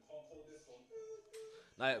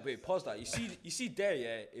 Nah, wait, pause that. You see there,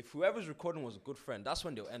 yeah. If whoever's recording was a good friend, that's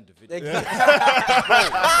when they'll end the video.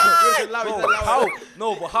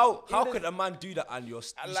 How could a man do that and you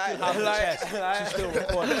still have the chest to still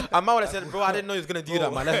record? I might have said, bro, I didn't know he was gonna do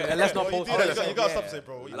that, man. Let's not post You do that, it. you gotta stop saying,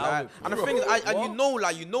 bro. Allow it, And the bro. thing is, and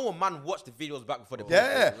What? you know, a man watched the videos back before the post.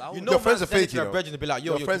 Yeah, You know, your friends are send it fake, to you your know. brethren to be like,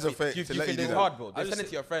 yo, Your friends are fake You to let think you it's do hard, that. bro. I They just send it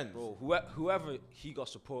to your friends. Bro, whoever he got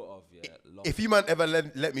support of, yeah. love If you man ever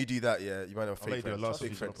let me do that, yeah, you might have I'll let fake you do the friends. last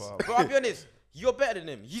Fake video you friends. put out. Bro, I'll be honest. You're better than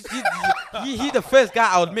him. He's the first guy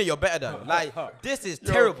I'll admit you're better than. Like, this is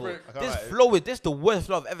terrible. This flow is the worst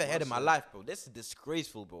flow I've ever had in my life, bro. This is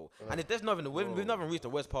disgraceful, bro. And if there's nothing, we've not even reached the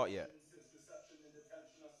worst part yet.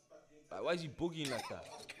 Like, why is he boogieing like that?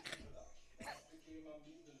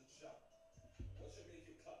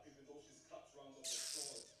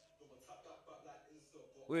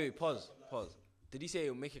 Wait, pause. Did he say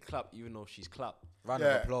he'll make it clap even though she's clapped? Round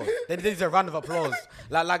Yeah. of applause. Then there's a round of applause.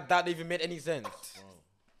 Like that even made any sense.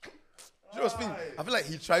 You know what's thing? I feel like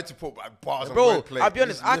he tried to put like bars on Bro, wordplay. I'll be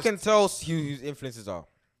honest, He's I missed- can tell who his influences are.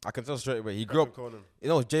 I can tell straight away. He grew up. Conan. You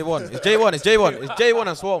know, it's J1. It's J1. It's J1. It's J1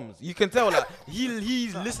 and Swarms. You can tell like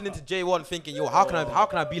he's listening to J1 thinking, yo, how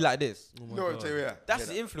can I be like this? No, Jay, yeah. That's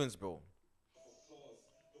the influence, bro.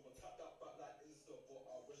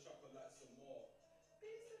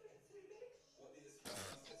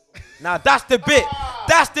 Now that's the bit.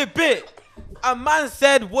 That's the bit. A man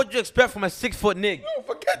said, "What do you expect from a 6-foot nig?" No,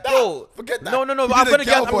 forget that. Bro, Forget that. No. He I'm did gonna a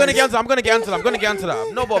get Cowboys. into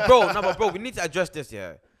that. No, but bro, we need to address this,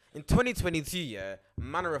 yeah. In 2022, yeah,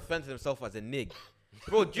 man referred to himself as a nig.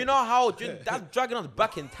 Bro, do you know how that's dragging us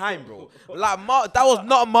back in time, bro? Like, that was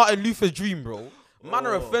not Martin Luther's dream, bro. Man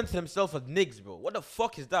referred to himself as nigs, bro. What the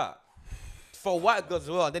fuck is that? For white girls as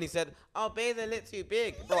well. And then he said, "Oh, babe's a little too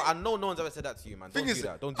big." Bro, I know no one's ever said that to you, man. Don't Thing do is,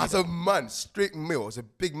 that. Don't do as that. a man, straight male, as a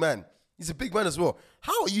big man, he's a big man as well.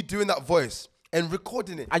 How are you doing that voice and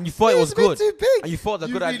recording it? And you thought it was It's a bit good. too big. And you thought it was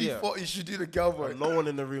a good You idea. really thought you should do the girl voice. No one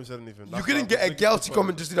in the room said anything. You That's couldn't what get I'm a thinking. girl to come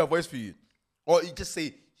and just do that voice for you, or you just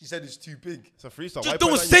say she said it's too big. It's a freestyle. Just Why don't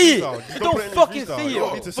put that in say your it. freestyle? Just Don't put in your fucking freestyle. say You it.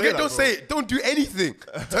 don't need to say Forget, that, don't bro. say it. Don't do anything.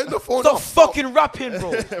 Turn the phone Stop off. fucking rapping,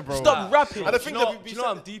 bro. Bro. Stop rapping. And the Do thing you know, that do you know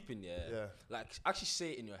I'm deep in, yeah? Yeah. Like, actually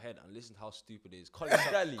say it in your head and listen to how stupid it is.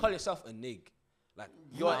 Exactly. Call yourself a nig. Like,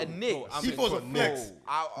 You're a nig. I'm He a- was a bro, next.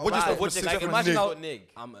 What just just for six like different imagine nig? how nig?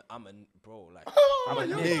 I'm a bro. Like, I'm a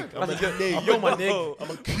nig. I'm a nig. Yo, my nig.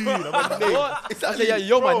 I'm a coon. I'm a nig. What? Exactly. Yeah,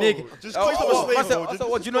 yo, my Bro, nigga. just call yourself a slave, bro. Just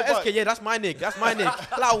What? Do you know go SK? back. Yeah, that's my nigga. That's my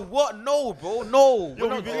nigga. Like, what? No, bro. No. Yo, We're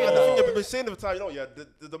not we've been, doing and the thing that that. we've been saying over time, you know, yeah,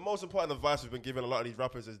 the most important advice we've been giving a lot of these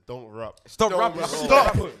rappers is don't rap. Stop rapping.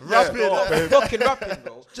 Stop rapping. Stop fucking rapping,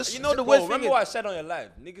 bro. You know the bro, worst thing remember is. what I said on your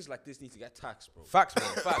live? Niggas like this need to get taxed, bro. Facts, bro.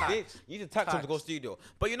 Facts. You need to tax him to go studio.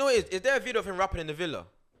 But you know, is there a video of him rapping in the villa?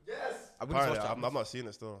 Yes. I need to watch Apparently, that. I'm not seeing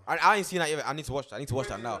it still. I ain't seen that yet. I need to watch that. I need to watch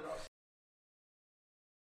that now.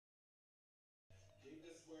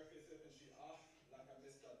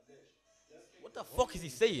 What the fuck is he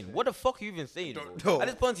saying? What the fuck are you even saying, bro? Don't know. At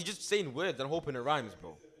this point, he's just saying words and hoping it rhymes,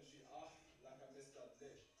 bro.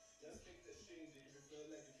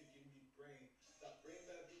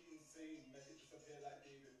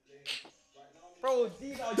 Bro,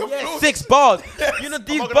 these are 6 bars. You know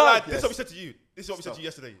these I'm not gonna lie, bars. this is what we said to you. This is what we said to you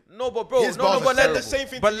yesterday. No, but bro, His no, bars but are let terrible. The same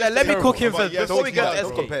thing. But to you let me yesterday. cook him About first yes, before we six get bars, to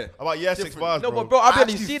bro. SK. compare. About 6 bars, No, bro. but bro, I'll be honest,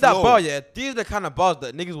 you Actually see that flow. bar, yeah? These are the kind of bars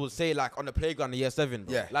that niggas would say like on the playground in year 7,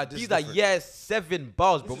 bro. Yeah, Like this these is are different. year 7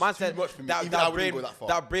 bars, bro. This Man is too said much for me. that, Even I that wouldn't brain, go that far.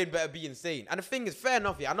 that brain better be insane. And the thing is, fair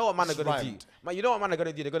enough, yeah. I know what man are It's gonna do. rhymed. Man, you know what man are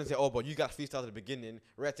gonna do? They're gonna say, oh, but you got freestyle at the beginning,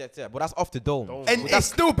 but that's off the dome. And it's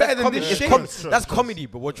still better than Comedy, this it's shit. that's comedy,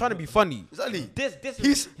 but we're trying to be funny. Exactly. This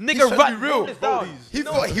He's nigga trying to rap be real. wrote this down. He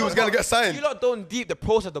thought he was gonna get signed. You lot don't deep the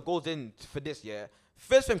process that goes in for this, yeah.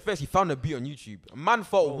 First thing first, he found a beat on YouTube. A man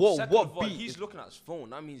thought, what beat? He's looking at his phone.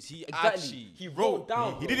 That means he He wrote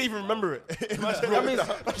down. He didn't even remember it. That means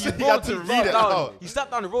he He wrote had to these read bars it down. out. He sat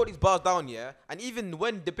down and wrote these bars down, yeah. And even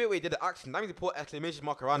when the bit where he did the action, that means he put exclamation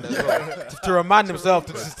mark around it as well to remind himself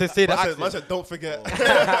to say the action. Man said, don't forget.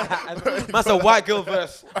 That's a white girl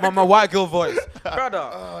verse. My white girl voice,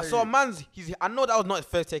 brother. So a man's. I know that was not his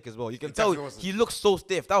first take as well. You can tell he looks so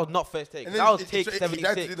stiff. That was not first take. And That then was take he tried to do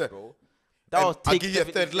 76, that. bro. That was I'll take give you a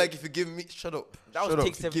third 76. leg if you give me. Shut up. That was Shut up.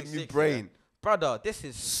 take If you 76. give me brain. Yeah. Brother, this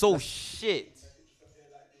is so shit.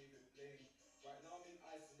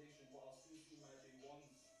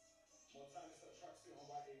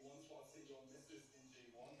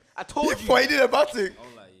 I told you. Before he did a batting.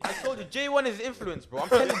 I told you. J1 is influence, bro. I'm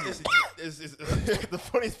telling you. The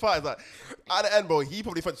funniest part is that at the end, bro, he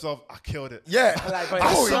probably thought to himself, I killed it. Yeah. Like, bro, I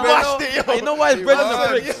you know smashed what? it, yo. You know why his brethren are I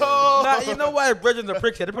said, pricks? yo. Nah, you know why his brethren are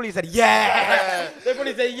pricks? They probably said, yeah. They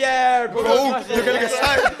probably said, yeah, bro. Bro, you're gonna get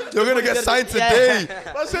signed. You're gonna get signed today.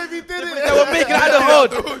 Man said he did They it. were making it out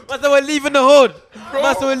of the hood. Man said we're leaving the hood.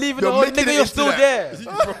 Man said we're leaving the you're hood. making Nigga, it you're into still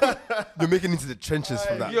that. there. You're making it into the trenches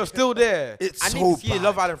from that. You're still there. It's I need so to see bad.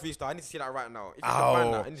 Love Island freestyle. I need to see that right now. If you can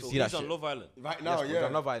find that, I need to So see that he's on shit. Love Island. Right Yes, bro,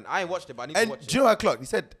 on Love Island. I ain't watched it, but I need to And watch do it. you know how clock? He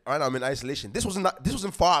said, right now I'm in isolation. This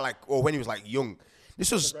wasn't far like or when he was like young.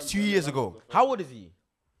 This was 2 years ago. How old is he?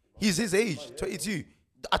 He's his age, 22.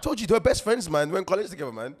 I told you they were best friends, man. We went college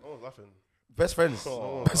together, man. No one's laughing. Best friends.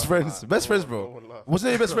 Oh, Best friends. Best friends, no bro. one laughed. Wasn't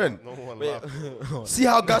he your best friend? No one laughed. See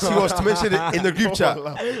how gassy he was to mention it in the group chat.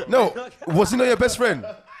 No, was he not your best friend?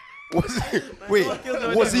 Wait,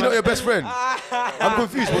 was he not your best friend? I'm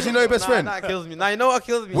confused. Was he not your best friend? That kills me. Now you know what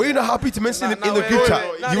kills me. Were you not happy to mention it Nah, in the wait, group wait,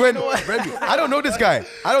 chat? wait. Nah, You you went, know what? Remy, I don't know this guy.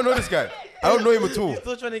 I don't know this guy. I don't know him at all.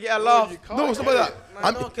 Still trying to get a laugh. No, it's not about that.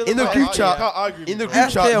 I'm no, kill in the him. group You chat. can't argue In the with group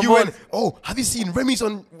me. chat, SK you went, Amon. oh, have you seen Remy's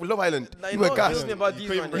on Love Island? Nah, You know were what gassed. kills me about You these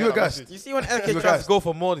couldn't man, bring You up were that gassed. message. You see when SK You were tries gassed. to go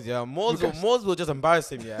for Moles, yeah, Moles will just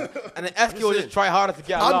embarrass him, yeah, and then SK will just try harder to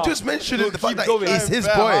get a I'm laugh. just mentioning the fact that going. it's his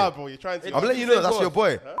Bare hard, boy. bro. You're trying to. I'm letting you know that's your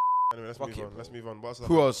boy. Anyway, let's Fuck move it, on. bro. Let's move on. What's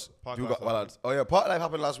Who else? Park Who Life got Life. lads? Oh yeah, Park Life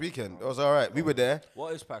happened last weekend. It was alright. We were there.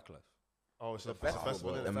 What is Pack Life? Oh, it's a festival,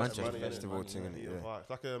 festival. bro. innit? The Festival, Manchester innit? festival Money, thing, money, innit? yeah. It's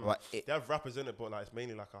like Right, they have rappers in it, but like it's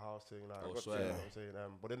mainly like a house thing. Like, Oh, you swear. know what I'm saying?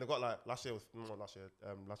 But then they got like last year was not last year.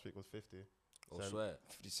 Last week was 50. Oh, Cent. swear.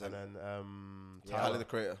 50 And Cent. then Tyler the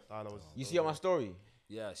Creator. Tyler was. You see on my story?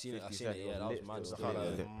 Yeah, I seen it. I 50 seen it. Cent Yeah, that was lit mad. still. still, Tyler yeah.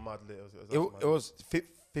 was mad lit. It was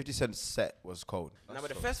 50 Cent set was cold. Nah, but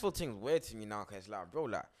the festival thing's weird to me now, cause like, bro,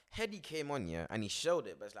 like, Heady came on, yeah, and he showed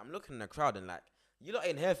it, but it's like, I'm looking in the crowd and like, you lot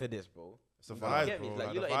ain't here for this, bro. It's the You vibes, get me? bro. It's like,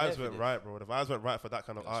 Like, you the lot ain't here vibes for went this. right, bro. The vibes went right for that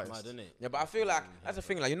kind of That's artist. mad, innit? Yeah, but I feel like that's the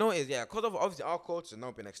thing. Like, you know, is yeah, because of obviously our culture's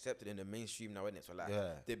not been accepted in the mainstream now, innit? So like, Yeah.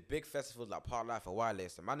 the big festivals like Park Life or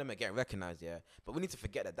Wireless, the man them are getting recognized, yeah. But we need to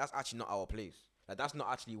forget that that's actually not our place. Like, that's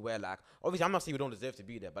not actually where like. Obviously, I'm not saying we don't deserve to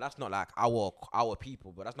be there, but that's not like our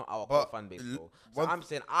people. But that's not our core But fan base, l- bro. So one- I'm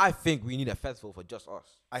saying I think we need a festival for just us.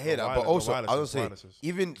 I hear The that, but wireless- also the I would wireless say is-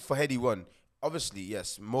 even for Heady One, obviously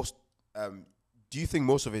yes, most. Do you think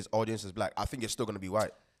most of his audience is black? I think it's still gonna be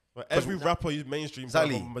white. But every rapper is mainstream,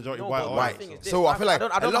 Exactly. but majority No, white but artists. the thing is So this, I feel like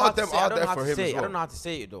don't- a know lot how of to them say it, I are don't there know how for to him say as it, I well. don't know how to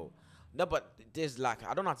say it though. No, but there's like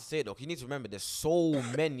I don't know how to say it though. 'Cause you need to remember there's so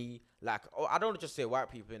many like I don't just say white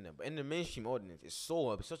people in there, but in the mainstream audience,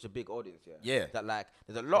 it's such a big audience, yeah. Yeah. That like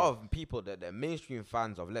there's a lot of people that they're mainstream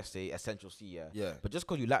fans of, let's say Essential C, yeah. Yeah. But just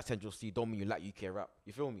because you like Essential C, don't mean you like UK rap.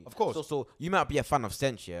 You feel me? Of course. So you might be a fan of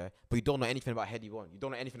Sench, yeah, but you don't know anything about Heady One. You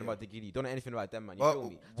don't know anything about Diggy. You don't know anything about them, man. You feel Well,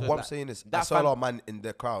 me? So what I'm like, saying is, I that saw a fan- lot of man in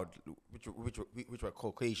the crowd, which were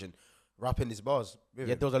Caucasian, rapping his bars. with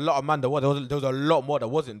Yeah, him. there was a lot of man. There was a lot more that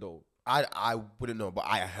wasn't though. I wouldn't know, but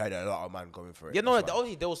I heard a lot of man going for it. Yeah, no, That's why.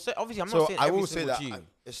 obviously there was obviously I'm So not saying I every will say single that tune.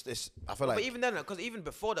 it's. I feel But like even then, because even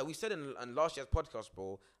before that, we said in last year's podcast,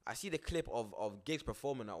 bro, I see the clip of Gigs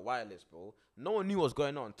performing at Wireless, bro. No one knew what was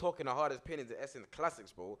going on. Talking the hardest pain into Essence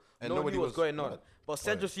classics, bro. And No one nobody knew what was was- going on. right. But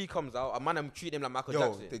Central C comes out, a man, I'm treating him like Michael yo,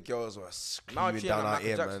 Jackson. the girls were Now I'm screaming treating him down like our Michael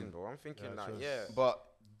ear, Jackson, man. bro. I'm thinking Yeah, that, true. yeah. But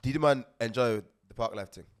did the man enjoy the Park Life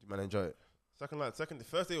thing? Did the man enjoy it? The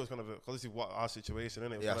first day was kind of obviously what our situation,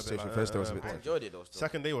 innit? It was Yeah, kind of a bit situation. like, First day was a but bit I enjoyed it though. Still.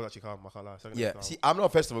 Second day was actually calm. I can't lie. Second day Yeah. was calm. See, I'm not a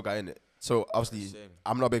festival guy in it, so obviously Same.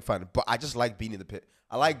 I'm not a big fan. But I just like being in the pit.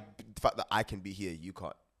 I like the fact that I can be here, you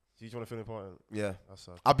can't. Do you want to feel important? Yeah. That's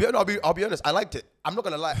sad. I'll be honest. I liked it. I'm not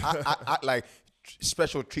gonna lie. I like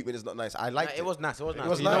special treatment is not nice. I like It was nice. It was nice.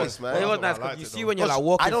 was You know, nice, man. It was I nice liked because you it, see though. when you're like Because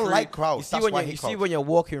walking I don't through, like crowds, You see that's when why I you hate see crowds. when you're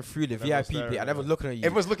walking through the Everyone's VIP staring bit at and everyone's looking at you.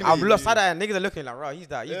 Everyone's looking at I'm you. lost. Like niggas are looking like, right, he's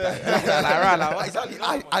that. Like, right, like, what? Exactly.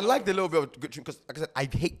 I like the little bit of good because, like I said, I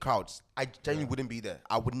hate crowds. I genuinely wouldn't be there.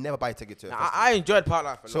 I would never buy a ticket to it. I enjoyed Parklife a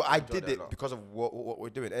lot. So I enjoyed did a it lot. because of what we're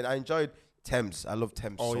doing, and I enjoyed Thames. I love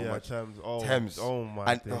Thames Oh so yeah, much. Thames. Oh, Thames. Oh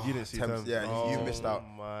my And- days. You didn't see Thames, Thames. yeah, you Oh missed out.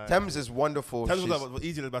 my Thames is wonderful. Thames She's- was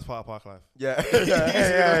easily the best part of Parklife. yeah, Easily the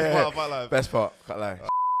best part of Parklife. Best part. Can't lie.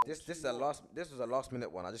 This was a last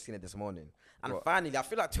minute one. I just seen it this morning. And finally, I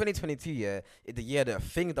feel like 2022, is the year that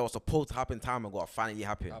things that was supposed to happen time ago are finally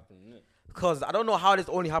happening. Because I don't know how this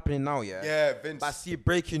only happening now, Yeah, Vince. But I see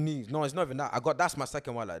breaking news. No, it's not even that. That's my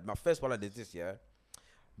second one. My first one is this,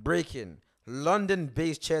 Breaking.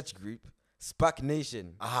 London-based church group, SPAC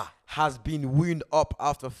Nation, has been wound up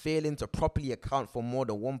after failing to properly account for more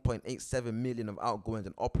than 1.87 million of outgoings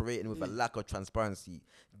and operating with a lack of transparency.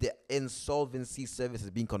 The insolvency service has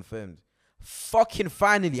been confirmed. Fucking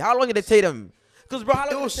finally. How long did it take them? Because, bro, how long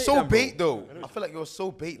It did was it take so them, bro? bait though. I feel like it was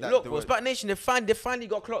so bait. That Look, they bro, were- SPAC Nation, they finally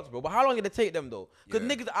got clocked, bro. But how long did it take them, though? Because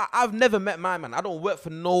niggas, I've never met my man. I don't work for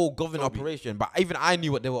no government operation, but even I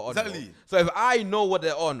knew what they were on. bro. Exactly. So if I know what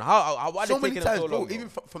they're on, why are so they many taking times, them so bro. long, Even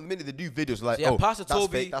from the minute they do videos, like, yeah, oh, Pastor that's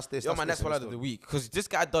Toby, fake, that's this, you're that's my next this, one and of the stuff. week. Because this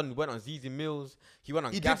guy went on ZZ Mills. He went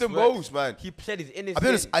on He did Gas them Works. both, man. He played his innocent. I'll be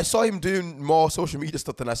honest, I saw him doing more social media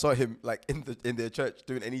stuff than I saw him like in their church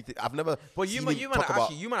doing anything. I've never. But you seen man, him you talk man, about.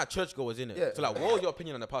 actually, you man are churchgoers, innit? Yeah. So like, what was your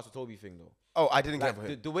opinion on the Pastor Toby thing, though? Oh, I didn't care Like for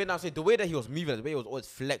him. the way now, say the way that he was moving, the way he was always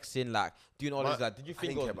flexing, like doing all this, like, did you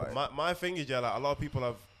think? didn't it care was, about it. My thing is, like a lot of people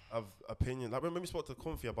have opinions. Like when we spoke to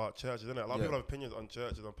Comfy about churches, innit? A lot of people have opinions on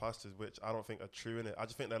churches and pastors, which I don't think are true, innit? I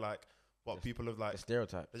just think they're like what people have like. the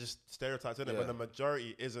stereotype. They're just stereotypes, innit? Yeah. But the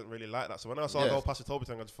majority isn't really like that. So when I saw the whole Pastor Toby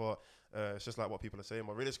thing, I just thought it's just like what people are saying.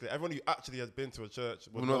 But realistically, everyone who actually has been to a church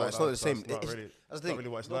would No, know it's not the that's same. Not It's- really, that's the not thing. really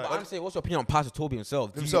what it's No, like. but I'm saying, what's your opinion on Pastor Toby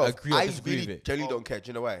himself? Do you Himself, agree or I disagree with really it? generally don't care. Do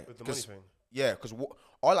you know why? With the money 'Cause- thing. yeah, because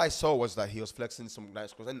all I saw was that he was flexing some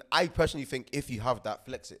nice clothes, and I personally think if you have that,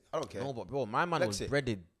 flex it. I don't care. No, but bro, my man Flex was it.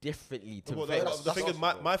 breaded differently to Well, flex. the thing is,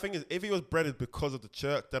 my thing is, if he was breaded because of the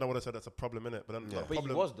church, then I would have said that's a problem, innit? But then the But he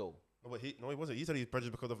problem, was though. No, he wasn't. He said he's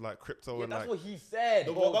breaded because of like crypto Yeah, and that's like. what he said.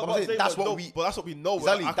 No, bro. but I'm saying that's what we- But that's what we know.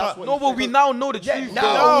 Exactly, I that's can't- what No, but we now know the Yeah, truth.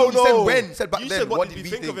 now. though. He said when, said back you then, said what what did did we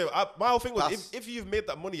you think of think? it? My whole thing was That's- if you've made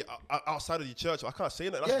that money outside of your church, I can't say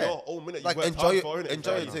that. That's Yeah. your own minute. You Like, worked enjoy hard it- for, innit? enjoy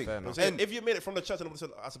Exactly. the thing. Fair I'm enough. saying, And- if you made it from the church, and said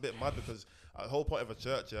that's a bit mad because the whole point of a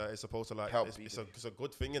church, is supposed to like Help it's a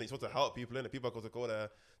good thing, and it's supposed to help people, and people are supposed to go there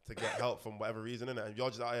to get help from whatever reason, innit? And you're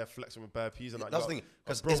just out here flexing with bare peas and like. That's the thing,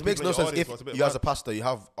 because broke it makes people no in your sense audience, if so it's a bit you as mad. a pastor you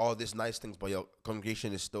have all these nice things, but your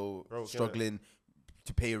congregation is still Broke, innit? struggling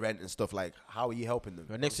to pay rent and stuff. Like, how are you helping them?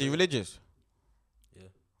 But next, are you religious? Yeah.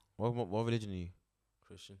 What religion are you?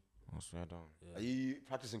 Christian. I swear down. Yeah. Are you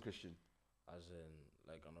practicing Christian? As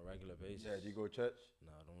in, like on a regular basis. Yeah. Do you go to church?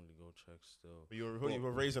 Nah, I don't really go to church still. But you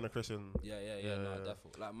were raised in a Christian. Yeah, nah, Yeah.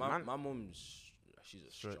 definitely. Like Man- my mum's, she's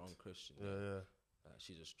a Strict. strong Christian. Yeah. Like,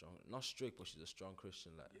 she's a strong, not strict, but she's a strong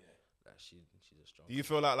Christian. Like, like she's a strong. Do you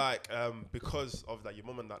feel like because of like your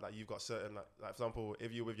mum and that, like you've got certain like for example,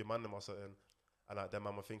 if you're with your man or certain, and like their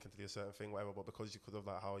man were thinking to do a certain thing, whatever, but because of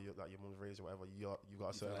like how you like your mum's raised or whatever, you got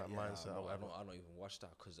a certain like mindset or whatever. I don't even watch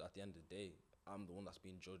that because at the end of the day, I'm the one that's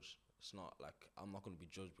being judged. It's not like I'm not gonna be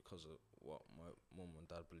judged because of what my mum and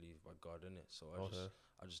dad believe by God in it. So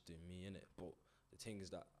I just do me in it. But the thing is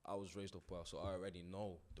that I was raised up well, so I already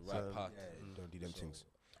know the right So, path. Don't do them So things.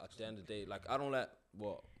 at the end of the day, like I don't let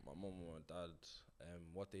what my mum or my dad,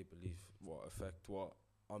 what they believe, what affect what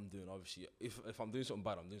I'm doing. Obviously, if I'm doing something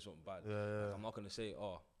bad, I'm doing something bad. Yeah. Like, I'm not gonna say,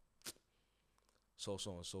 oh, so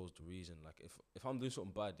and so's the reason. Like if I'm doing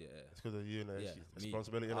something bad, It's because of you, yeah, it's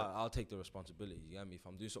responsibility, innit? I'll take the responsibility. You get me? If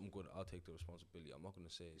I'm doing something good, I'll take the responsibility. I'm not gonna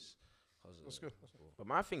say it's because that's good. But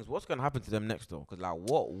my thing is, what's gonna happen to them next though? Because like,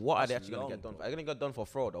 what are they That's actually gonna get long, done? bro. Are they gonna get done for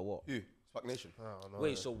fraud or what? Who? SPAC Nation. I don't know, Wait,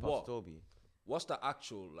 yeah. so Pastor what? Toby. What's the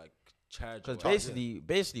actual like charge? Because or-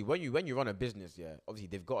 basically, when you run a business, obviously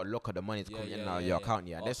they've got a look at the money that's coming in and out of your account,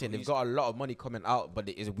 Oh, They're so saying they've he's- got a lot of money coming out, but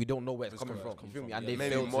we don't know where it's coming from. You feel me? And they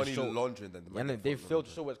Maybe failed to money show. laundering. Then And they failed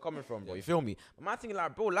to show where it's coming from, bro. You feel me? But my thing,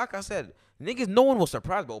 like, bro, like I said, niggas, no one was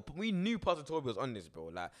surprised, bro. We knew Pastor Toby was on this,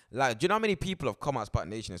 bro. Like, do you know how many people have come out SPAC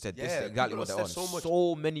Nation and said this Yeah, is exactly people what have they're on? said so much,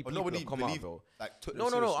 So many but people nobody have come out, believed, bro. like, took them No.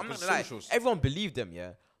 seriously, I'm not because like socials. everyone believed them,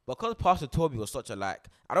 because Pastor Toby was such a like.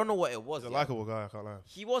 I don't know what it was. He's a likable guy, I can't lie.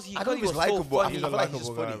 He was. He, I don't because think he he's was so likable. I funny. He's feel a like he's likable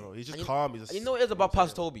just guy, funny. bro. He's just And calm. And you know what it is about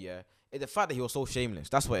Pastor Toby, It's the fact that he was so shameless.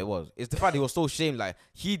 That's what it was. It's the fact that he was so shameless. Like,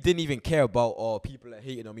 he didn't even care about, people are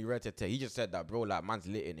hating on me, He just said that, bro, like, man's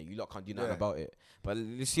lit in it. You lot can't do nothing about it. But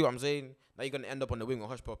you see what I'm saying? Now you're going to end up on the wing with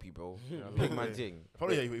Hush Puppy, bro. Big man thing.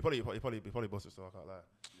 Probably, yeah, he probably busted, so I can't lie.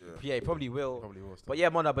 Yeah, he probably will. Probably will still. But yeah,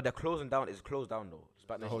 man, but the closing down is closed down, though. It's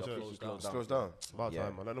back The next whole to church officially closed closed Close down. down. About Yeah.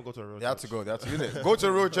 time, man. Let them go to a real They had church. to go. They had to, innit? Go to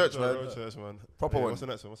a real church, Go to a man. real church, man. Proper one. What's the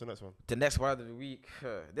next one? What's the next one? The next one of the week,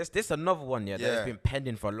 this another one, that Yeah. has been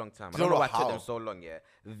pending for a long time. I You don't know know why what, it took how? them so long,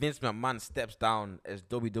 Vince McMahon steps down as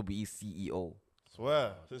WWE CEO.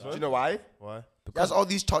 Swear. Since Do when? you know why? Why? That's all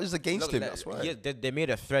these charges against Look, him. like, That's why. yeah, they made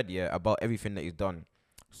a thread, about everything that he's done.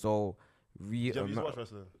 So, Did you ever used to watch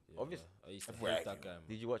wrestling? obviously. I used to hate that guy, man.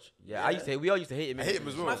 Did you watch? Yeah, we all used to hate him. I hate him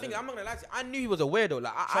as well. My thing, I'm not gonna lie to you, I knew he was a weirdo.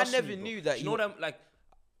 Like, I Trust never me, bro. knew that. You know what I'm like?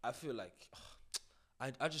 I feel like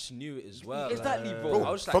I just knew it as well. Exactly, like, bro. I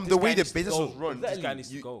was like, From this the guy way the needs to business go. was run, This guy needs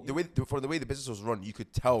to go. From the way the business was run, you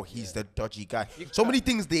could tell he's the dodgy guy. So many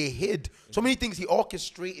things they hid. So many things he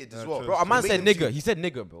orchestrated as well. true. Bro, a man Made said him nigger. He said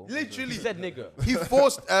nigger, bro. Literally. He said nigger. He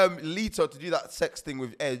forced Lita to do that sex thing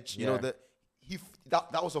with Edge. You know Yeah.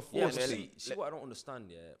 that was a Yeah, force but thing. see what I don't understand.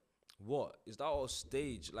 Yeah, what is that all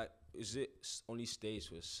stage? Like, is it only staged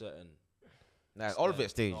for a certain? Like, all of it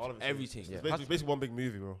staged. All of it's Everything. It's basically one big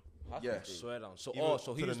movie, bro. Yeah. Swear down. So, Even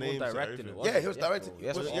so to he the was the one names and directing everything. it. wasn't Yeah, he was Yes, directing. bro.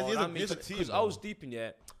 Yes, But bro. he has a- that he makes has a sense. team, Because I bro. was deep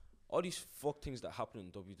in all these fuck things that happen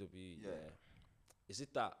in WWE. Yeah. Is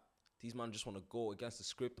it that these man just want to go against the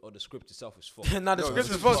script, or the script itself is fucked? Nah, the No, script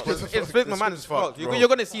the is script fucked. is It's fucked. Vince The McMahon script is is fucked, fucked. bro. You're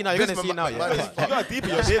gonna see now. You're Vince gonna see now. McMahon Yeah. is You got deep in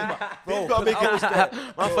your shit. They've got to make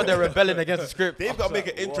it. Man, for they're rebelling against the script. They've got to make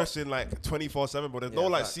it interesting, like 24/7. But there's no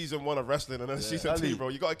like season 1 of wrestling and then season 2, bro.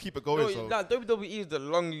 You got to keep it going. So Nah, WWE is the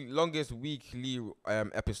longest weekly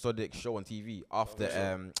episodic show on TV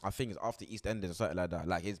after I think it's after EastEnders or something like that.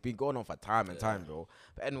 Like, it's been going on for time and time, bro.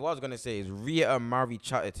 But and what I was gonna say is Rhea Mari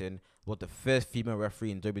Chatterton was the first female referee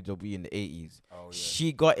in WWE in the 80s.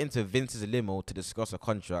 She got into Vince's limo to discuss a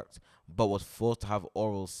contract, but was forced to have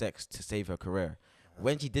oral sex to save her career.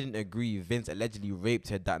 When she didn't agree, Vince allegedly raped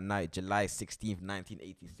her that night, July 16th,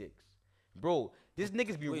 1986. Bro, this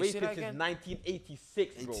nigga's been Wait, say raping that since again?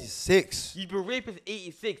 1986, bro. 86. You've been raping since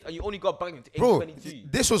 86 and you only got banged in Bro, 2022.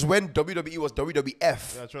 this was when WWE was WWF.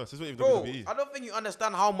 yeah, trust. This is what you've Bro, done with WWE. I don't think you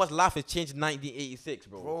understand how much life has changed in 1986,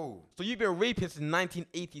 bro. Bro. So you've been raping since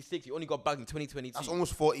 1986. You only got back in 2022. That's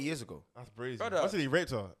almost 40 years ago. That's crazy. Brother. Why did he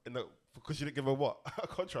raped her because she didn't give her what a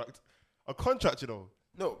contract? A contract, you know.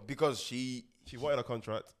 No, because she She wanted a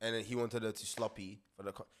contract. and then he wanted her to sloppy for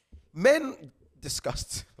the men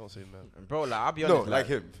disgust. Don't say man. Bro, like, I'll be No, honest. like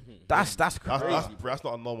him. That's crazy. That's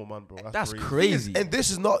not a normal man, bro. That's crazy. crazy. And this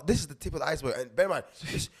is the tip of the iceberg. And bear in mind,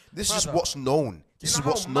 this is just what's known. This you is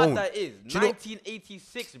know what's how mad known. that is? Do you know-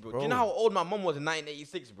 1986, bro. Do Bro. you know how old my mum was in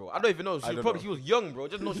 1986, bro? I don't even know. She don't probably know. she was young, bro.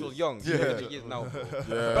 Just know she was young. She Yeah. yeah. Years now, bro.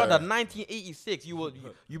 Brother, 1986,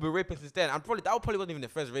 you been raping since then. And probably that probably wasn't even the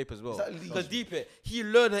first rape as well. Exactly. Because deep it, he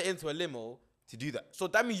lured her into a limo. To do that. So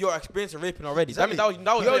that means you're experiencing raping already. Exactly. That means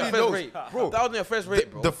that was He your already first knows. rape. Bro, That wasn't your first rape,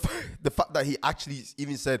 bro. The fact that he actually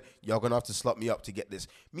even said, "You're gonna have to slap me up to get this,"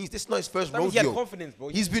 means this is not his first That means he had rodeo. confidence, bro.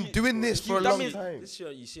 He's been doing this for a that long means- time. This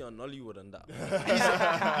year you see on Nollywood and that.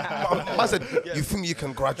 I said, "You think you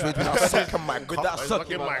can graduate without sucking my With cock?" that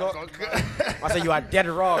sucking my cock. I said you are dead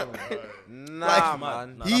wrong. Nah, Like,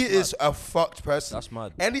 man. Nah, He that's is a fucked person. That's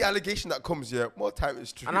mad. Any allegation that comes here, more time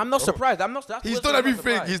is true. And I'm not bro. surprised. I'm not. That's He's the done worst thing, I'm not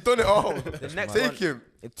everything. surprised. He's done it all. The next Take one, him.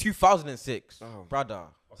 in 2006, brother.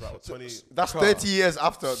 What's that? 20. That's 30 years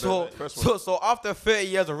after So, the first one. so after 30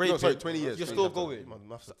 years of raping, sorry, 20 years. you're 20 still years going. Man,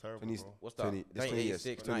 maths are terrible, 20 bro. What's that? 20 it's 20 years.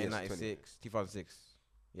 1986, 20 years, 1996, 2006.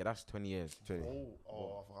 Yeah, that's 20 years. 20.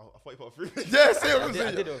 Oh, I thought you put a 3. Yeah, say what I I'm did, I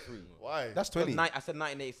saying. did it for 3. Why? That's 20. I said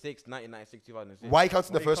 1986, 1996, 2006. Why are you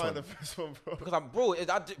counting the Why you first counting one? the first one, bro? Because I'm bro. Bro, Is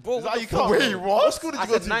that what how the you fuck? count? Wait, bro? what? school did I you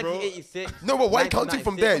go said to, bro? 1986. No, but why counting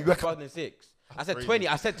from there? You 2006. I said 20.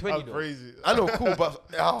 I said 20 That's though. crazy. I know, cool, but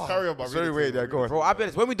Carry on, bro. it's very Read it weird. to me, Yeah, go on. Bro, I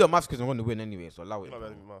bet when we do a maths quiz, I'm going to win anyway. So allow it. You're not bro.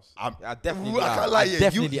 better than me, maths. I definitely I am. can't lie. I Yeah,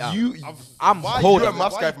 definitely am. I'm Why cold. you a at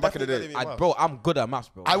maths why guy you from back in the definitely day? better than me, Bro, I'm good at maths,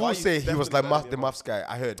 bro. I Why will you say he was definitely like better the than me, maths guy.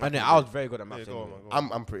 I heard. I know, I was very good at maths. Yeah, go on, anyway. man. Go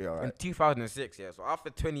on. I'm pretty In alright. 2006, yeah. So after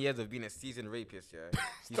 20 years of being a seasoned rapist, yeah,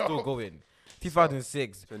 he's still going.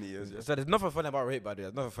 2006. 20 years. Yeah. So there's nothing funny about rape, by the way.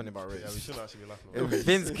 There's nothing funny about rape. Yeah, we shouldn't actually be laughing. About it.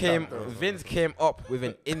 Vince came up with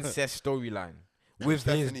an incest storyline with his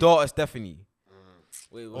Stephanie. daughter Stephanie.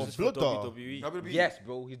 Wait, Oh, was this blood for dog. WWE? Yes,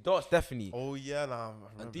 bro, his daughter Stephanie. Oh yeah, nah. I And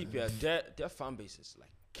remember. deep, yeah, their fan base is like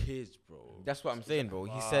kids, bro. That's what I'm saying, bro.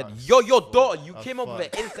 He said, your daughter, you That's came up with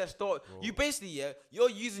fucked. an incest story. You basically, yeah, you're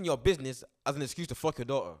using your business as an excuse to fuck your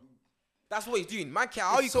daughter. That's what he's doing. Man,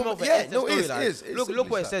 how you It's come so- over? yeah, Insta no, it is, storyline? it is. It's Look simply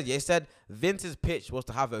what it that. says. Yeah, it said Vince's pitch was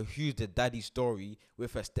to have a Who's the Daddy story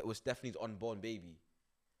with with Stephanie's unborn baby.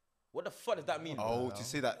 What the fuck does that mean? Oh, to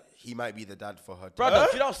say that he might be the dad for her. Brother,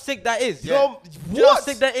 do you know how sick that is? Yeah. Do you know how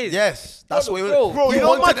sick that is? Yes, that's what Bro, he you know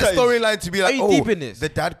wanted what the that is? storyline to be like, Are you oh, deep in this? the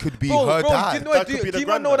dad could be Bro, her bro, dad. do you know, That do, could be do the you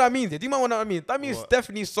man know what granddad. that means? Do you man know what that means? That means What?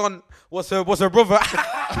 Stephanie's son was her brother.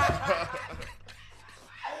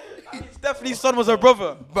 Stephanie's son was her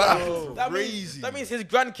brother. That means his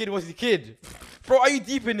grandkid was his kid. Bro, are you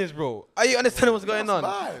deep in this, bro? Are you understanding what's going on?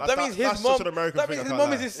 mad. That means his That's mom. such an American That thing, means I his can't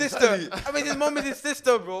mom is lie. his sister. That means his mom is his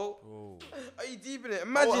sister, bro. Are you deep in it?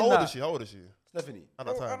 Imagine How old that. is she? How old is she? Stephanie. At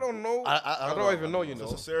that I time. don't know. I I don't even know. You So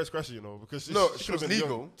know. it's a serious question, you know, because No, she she was should've been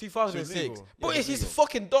legal. young. 2006. legal. But Yeah, it's it's his legal.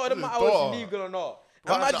 fucking daughter. No It's matter his how it's daughter. legal or not.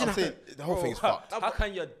 I'm Imagine saying the whole thing's fucked. How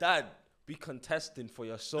can your dad be contesting for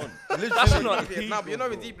your son? Literally, not nah, but you're not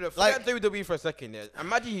even deep enough. Like- Forget WWE for a second. Yeah.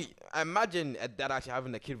 Imagine a dad actually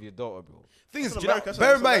having a kid with your daughter, bro. Thing is, That's do you know, an American- bear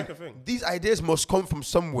that's in an mind, American thing. these ideas must come from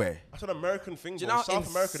somewhere. That's an American thing, Do you bro. know how South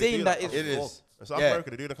America, they insane do that that. is? It is. In South Yeah. America,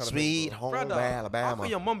 they do that kind of Sweet thing. bro. home Brother, how Alabama.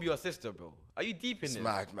 can your mom be your sister, bro? Are you deep in It's it?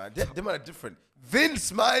 mad, man. Them are different.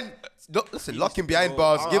 Vince, man. No, listen, lock him behind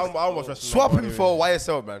bars. I almost wrestling Swap number him anyway. for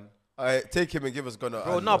YSL, man. Take him and give us Gunner.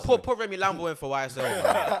 Bro, and no, wrestling. put Remy Lambo in for YSL.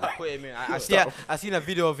 bro. Put him in. I seen a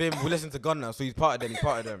video of him who listened to Gunner, so he's part of them. He's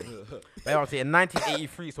part of them. But I'm saying in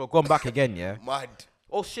 1983, so we're going back again, yeah. Mad.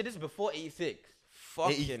 Oh shit, this is before 86.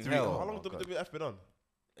 Fucking 83. hell. How long has WWF been on?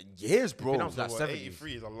 Years, bro. been on for like Well, 70s.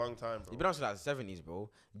 83 is a long time, He's bro. been on since like the 70s, bro.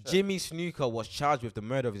 Jimmy Snooker was charged with the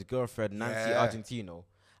murder of his girlfriend Nancy Yeah. Argentino,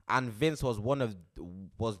 and Vince was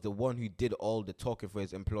the one who did all the talking for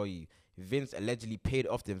his employee. Vince allegedly paid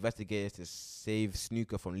off the investigators to save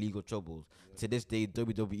Snooker from legal troubles. To this day,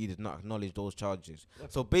 WWE does not acknowledge those charges.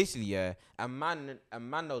 So basically, yeah, a man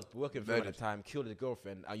that was working for him at the time killed his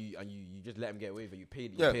girlfriend, and you just let him get away with it. You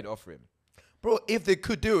paid it off for him. Bro, if they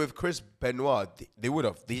could do it with Chris Benoit, they would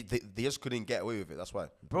have. They just couldn't get away with it. That's why.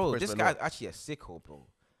 Bro, Chris this Benoit. guy's actually a sicko, bro.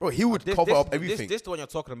 Bro, he would cover up everything. This the one you're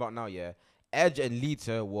talking about now, yeah. Edge and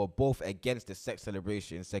Lita were both against the sex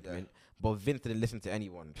celebration segment, but Vince didn't listen to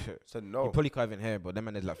anyone. Said You no. probably can't even hear, but that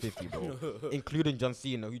man is like 50, bro. Including John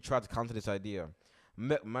Cena, who tried to counter this idea.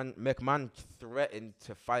 McMahon threatened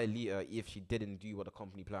to fire Lita if she didn't do what the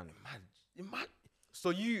company planned. Man, So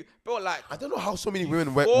you, bro, like, I don't know how so many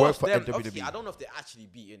women work force for them. WWE. Obviously, I don't know if they actually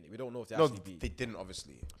beat in it. We don't know if they No, actually beat. they didn't,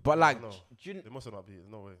 obviously. But like, No. do you, They must have not been.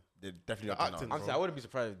 No way. They definitely They're not acting, done honestly, I wouldn't be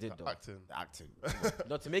surprised if they did though. Acting. acting.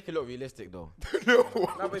 No, to make it look realistic though. No.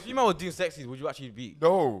 No, but if you man was doing sexies, would you actually beat?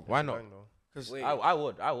 No. Why not? Lang, though. Wait, I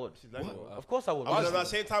would. Lang, though. Of course I would. I was at the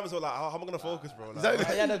same time as well, like, how am I gonna focus, bro? Like,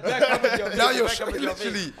 Exactly. Yeah, there's bare cameras in your face, Now there's you're bare cameras in your face.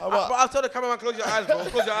 literally. Bro, I'll tell the cameraman, close your eyes, bro.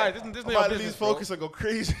 Close your eyes. This is I not might your lose business, bro. focus and go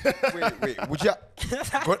crazy. Wait. Would you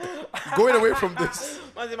going away from this?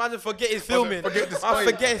 Imagine forget his filming. Forget this. I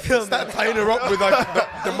forget his filming. Start tying her up with like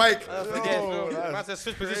the mic. Forget his filming. Man said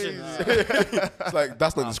switch positions. It's like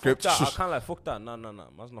that's not the script. That, I Shush. can't like fuck that. No.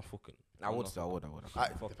 Man's not fucking. I would. Depends,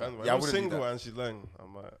 man. Yeah, I I'm wouldn't do single that. and she's lang.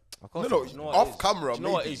 I'm like, Of No, course. You know what off it is? camera, Do you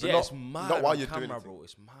know what maybe, it is? but Yeah, not- it's mad not while on you're doing camera, anything. bro.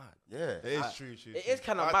 It's mad. Yeah. it is true. It is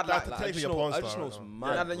kind of I- mad. I Like, can like, take I just your know, porn I just star know it's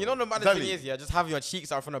right mad. you know the maddest Exactly. thing is, yeah, just having your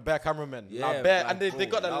cheeks out from a bare cameraman. Yeah, Like, bare, like, and they bro,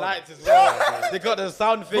 got the loud. lights as well. They got the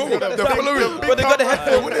sound thing. Bro, They got they're following. but they got the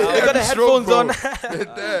headphones. They got the headphones on.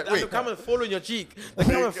 The Wait, camera's following your cheek. The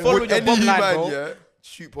camera's following would your any bum line, man, bro. yeah,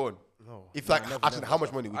 shoot porn? No. If like, actually, how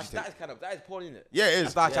much money would you Actually, take? that is porn, isn't it? Yeah, it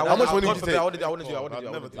is. Actually, How much money would you I take? wouldn't do it.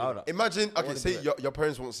 I'd never do Louder. Imagine, okay, wanna say do it. your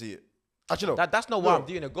parents won't see it. Actually, no. That's not why I'm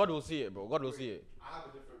doing it. God will see it, bro. God will see it.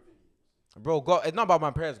 Bro, God, it's not about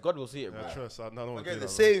my parents. God will see it, bro. Yeah, trust. I don't want to Okay, do the that.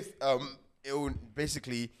 safe, it will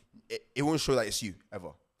basically, it won't show that it's you ever.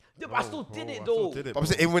 Yeah, but I still did Bro, it I though. still did it, But I'm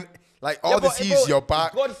bro. saying, it won't, like, Yeah, all they but, see bro, is your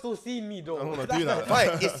back. God still seeing me though. I don't want to That's do the that.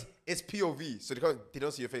 Fine, it's POV, so they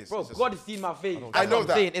don't see your face. Bro, It's just- God is seeing my face. I know what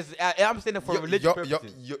I'm that. saying. I'm saying it for religious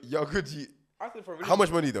purposes. You're good. I'm saying for How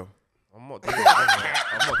much money though? I'm not doing it ever.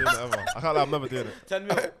 I'm not doing it ever. I can't lie, I'm never doing it. 10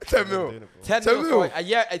 mil. 10 I'm never mil. doing it, bro. 10 10 mil mil. for a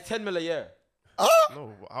year. 10 mil a year.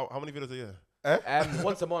 No, how many videos a year?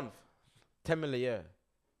 Once a month. 10 mil a year.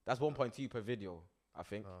 That's 1.2 per video, I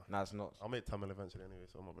think. Nah, it's not. I'll make 10 mil eventually anyway,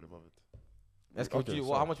 so I'm not really bothered. Let's go. Okay,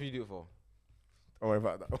 How much would you do it for? Don't worry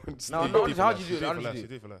about that. No, You no, do it how for do less, you do it? How for do less, you you do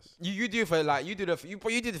do it for less. You do it for like, you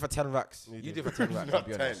did it for 10 racks. You You do. do it for 10 racks, I'll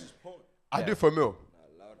be honest. I do it for a mil.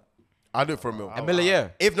 I do it for a mil. A mil a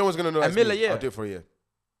year. If no one's gonna know, A it's mil me, a year? I'll do it for a year.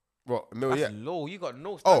 What, a mil a That's year? low. You got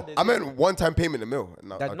no Oh, standards. I meant one-time payment a mil.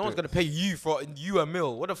 No, that I'll no one's do gonna pay you for you a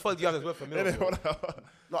mil. What the fuck do you have that's worth a mil? bro? it.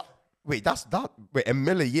 No, wait, that's that. Wait, a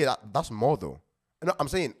mil a year. That's more though. No, I'm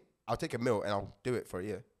saying I'll take a mil and I'll do it for a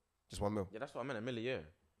year. Just 1 mil. Yeah, that's what I meant. A mil a year.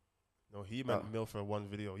 No, he meant mil for one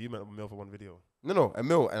video. You meant mil for one video. No, a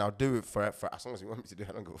mil, and I'll do it for as long as you want me to do it.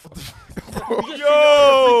 I don't give a fuck.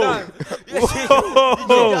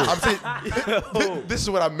 I'm saying, this is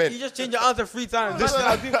what I meant. You just change your answer 3 times. This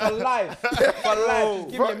I'll do for life. For life. Just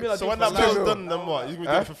give me a meal. So when that mil's done, then what? You can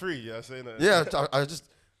do it for free, yeah? Saying that. Yeah, I just,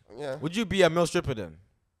 yeah. Would you be a male stripper then?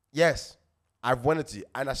 Yes, I've wanted to,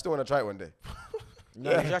 and I still want to try it one day.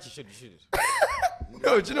 No, you actually should. You should.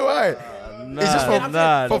 No, do you know why? Nah, It's just for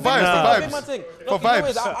vibes, for vibes. For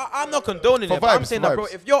vibes. I'm not condoning For it, but I'm vibes, saying for that, bro,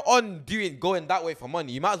 vibes. if you're on going that way for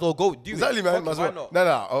money, you might as well go do Exactly, it. man. Fuck Might it, as why well. not?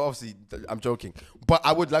 No, obviously, I'm joking. But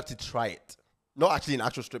I would like to try it. Not actually in an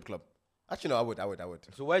actual strip club. Actually, no, I would.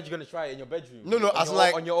 So where'd you gonna try it? In your bedroom? No, On as your-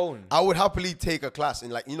 like on your own. I would happily take a class in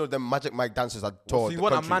like the Magic Mike dancers that tour So the you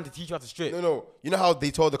want country. a man to teach you how to strip? No. You know how they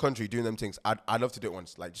tour the country doing them things? I'd love to do it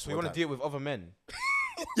once. Like just So you one want to time. do it with other men?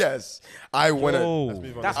 Yes, I wanna.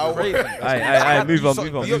 That's I crazy. Aye, move on. Bro,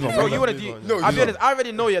 move you on. want to do? No, I'll be you honest. I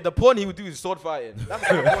already know. Yeah, the porn he would do is sword fighting. That's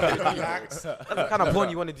the kind of porn he would do. That's the kind of porn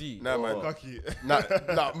you want to do. Nah, man. Cocky. Nah,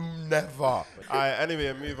 never. Alright,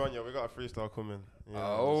 anyway, move on, yo. We got a freestyle coming. Yeah.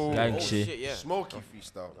 Oh, Gang Oh shit. shit, yeah. smoky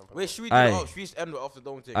freestyle. Wait, should we do Aye. it off? Should we just end it off the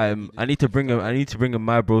dome thing? I need to bring him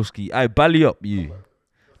my broski. I bally up you.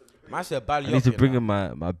 Man said bally I need to up, bring you him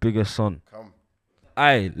my bigger son. Come.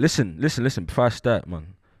 Aye, listen. Before I start,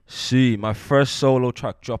 man. See, my first solo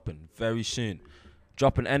track dropping very soon.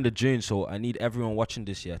 Dropping end of June, so I need everyone watching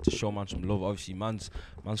this to show man some love. Obviously, man's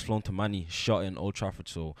flown to Manny, shot in Old Trafford.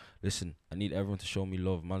 So listen, I need everyone to show me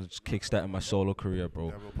love. Man's kickstarting my solo career, bro.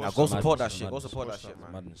 Yeah, we'll Now post go some support that madness. shit. Go Madness. support that shit,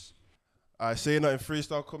 man. Madness. Alright, say nothing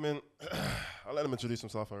freestyle coming. I'll let him introduce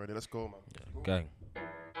himself already. Let's go, man. Gang.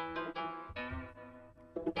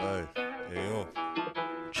 Hey, yo.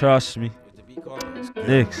 Trust me. With the beat calm.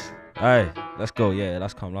 Next. Aye, let's go. Yeah,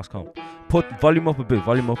 let's come. Put volume up a bit.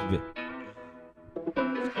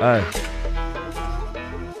 Aye.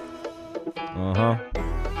 Uh-huh.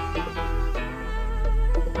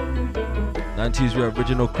 90s were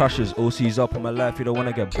original crushes. OC's up in my life. You don't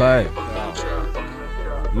wanna get by.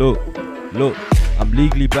 Look. I'm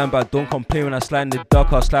legally blind, but don't complain when I slide in the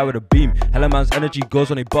dark. I'll slide with a beam. Hella man's energy goes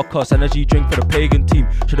when they buck us. Energy drink for the pagan team.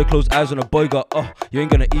 Should've closed eyes when a boy got, you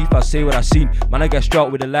ain't gonna eat if I say what I seen. Man, I get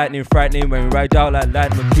struck with the lightning, frightening when we ride out like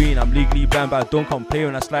Lightning McQueen. I'm legally blind, but don't complain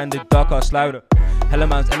when I slide in the dark. I'll slide with a hella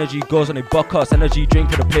man's energy goes when they buck us. Energy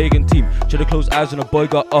drink for the pagan team. Should've closed eyes when a boy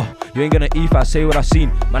got, you ain't gonna eat if I say what I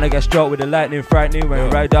seen. Man, I get struck with the lightning, frightening when we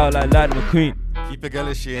ride out like Lightning McQueen. Keep a girl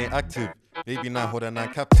if she ain't active. Baby 9, hold her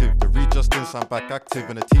 9 captive. The read just in, so I'm back active.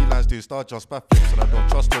 And the T-lines do star just backflips. And I don't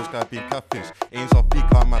trust those guys being catfish. Aims off feet,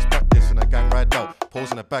 can't match practice. And the gang ride out, pose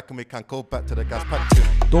in the back, and we can't go back to the gas practice.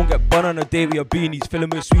 Don't get bun on a day with your beanies, filling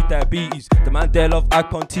with sweet diabetes. The man there love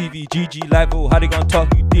act on TV, GG live, how they gon'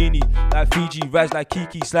 talk Houdini? Like Fiji, rise like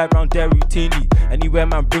Kiki, slide round there routinely. Anywhere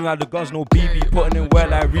man bring out the guns, no BB, putting in well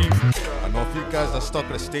like Riri. I know a few guys that stuck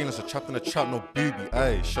with the stainless, are trapped in the trap, no booby.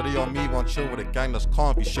 Ayy, shawty on me, want chill with a gang that's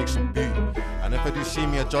can't be shake some booty. And if I do see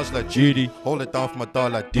me a judge like Judy, hold it down for my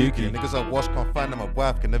dog like Dookie. Niggas I watch can't find them, my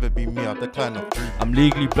wife can never be me, I'll decline no free. I'm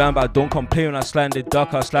legally blind, but I don't complain when I slide in the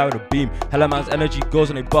dark. I slide with a beam. Hella man's energy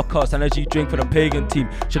goes when they buck us. Energy drink for the pagan team.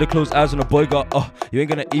 Should've closed eyes when the boy got, you ain't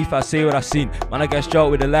gonna eat if I say what I seen. Man, I get struck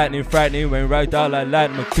with the lightning, frightening when we ride out like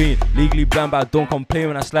Lightning McQueen. Legally blind, but I don't complain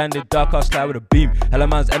when I slide in the dark. I slide with a beam. Hella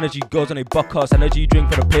man's energy goes when they buck us. Energy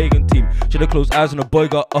drink for the pagan team. Should've closed eyes when the boy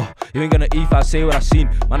got, you ain't gonna eat if I say what I seen.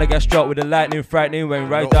 Man, I get struck with the lightning, frightening when we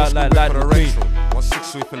ride out like Lightning McQueen.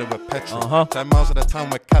 1-6 we fill it with petrol. 10 miles at a time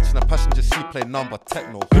we're catching a passenger seat play number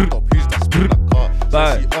techno. Hold up, who's that spin that car? So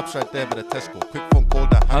I see ups right there by the Tesco. Quick phone call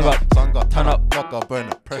that hang up. Sun got turn up, fuck up, burn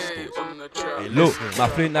the Prestos. Hey, Look, listen. my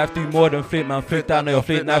flint knife do more than flint, man. Flint down, your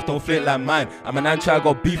flint knife don't flint like mine. I'm a 9 try,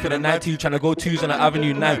 got beef in the 92, tryna go 2s on the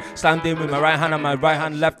Avenue 9. Slammed him with my right hand and my right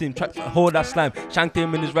hand left him. Hold that slime, shanked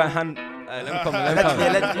him in his right hand. Let me come.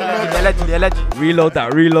 Allegedly. Reload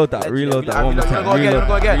that one more time. Reload that one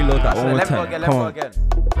more time. Come on.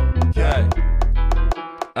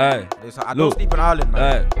 Hey, Listen, I don't look. sleep in Ireland,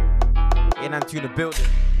 man. hey. In and to the building.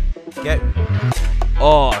 Get me.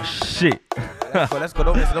 Oh shit. Let's go.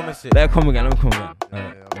 Don't miss it. Let me come again. But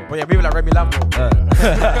yeah, maybe like Remy Lambo.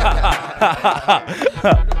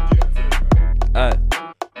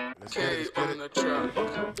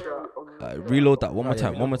 Reload that one more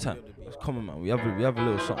time. Come on, man. We have a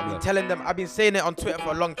little something left. Telling them, I've been saying it on Twitter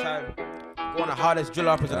for a long time. Go on the hardest drill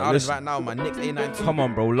rappers in Ireland listen. right now, man. Nick's A92. Come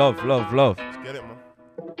on, bro. Love. Let's get it, man.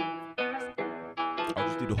 I'll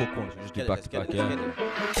just do the hook ones. We'll just do Let's back to get back, it, let's yeah.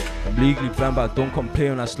 get it. I'm legally blind, but I don't complain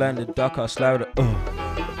when I slide in the dark. I slide with it.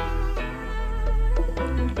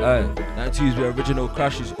 Aye, 90s, we original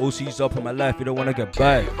crashes. OC's up in my life. You don't wanna get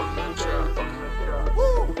by.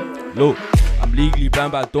 Look, I'm legally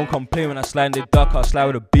blind, but I don't complain when I slide in the dark. I slide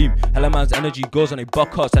with a beam. Hella man's energy goes on a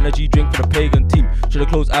buck cuts. Energy drink for the pagan team. Should've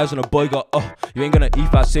closed eyes when a boy got, you ain't gonna eat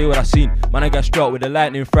if I say what I seen. Man, I got struck with the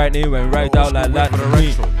lightning, frightening, went right out like lightning.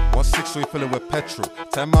 1-6, we fill it with petrol.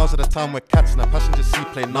 10 miles at a time with cats, now passenger seat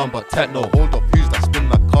play number techno. Hold up, who's that spin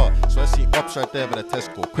that car? So I see ups right there with a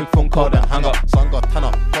Tesco. Quick phone call, then hang up. Sun got tan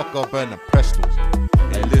up, fuck got burn and prestos.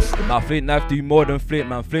 Hey, listen. My flick knife do more than flick,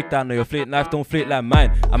 man. Flick that, no, your flick knife don't flick like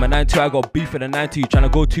mine. I'm a 9-2, I got beef with a 9-2.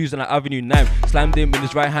 Tryna go twos on the Avenue 9. Slammed him in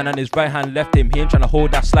his right hand and his right hand left him. He ain't tryna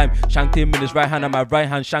hold that slime. Shanked him in his right hand and my right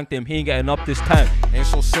hand shanked him. He ain't getting up this time. Ain't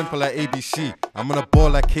so simple like ABC. I'm on a ball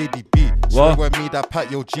like KDB. Swear with me that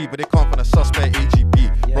Pat yo G, but they can't find a suspect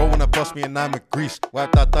AGB. Bro wanna bust me and I'm with grease.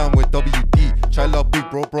 Wipe that down with WD. Try love big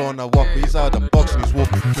bro on the walk, but he's out of the box and he's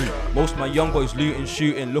walking free. Most of my young boys looting,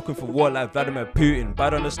 shooting, looking for war like Vladimir Putin.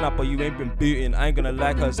 Bad on the snapper, you ain't been booting. I ain't gonna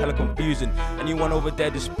lie, cause it's hella confusing. Anyone over there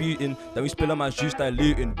disputing, then we spill on my juice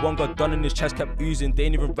diluting. One got done in his chest, kept oozing. They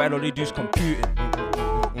ain't even right, all they do is computing.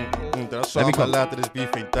 That's why I'm allowed to this beef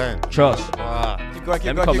ain't dying. Trust. Let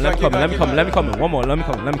me come. One more, let me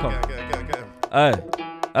come. Hey.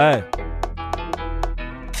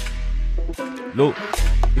 Look,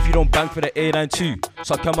 if you don't bang for the 892,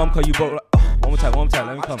 suck your mum cause you broke. One more time,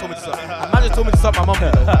 let me come. Man just told me to suck my mum.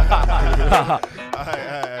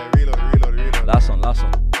 Reload. Last one.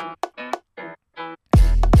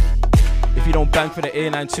 If you don't bang for the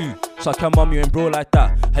A92, suck your mum, you ain't bro like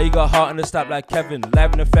that. How you got heart in the stab like Kevin?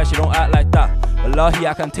 Live in the flesh, you don't act like that. Wallahi,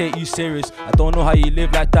 I can take you serious. I don't know how you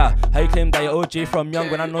live like that. How you claim that you're OJ from young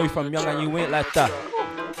when I know you from young and you ain't like that.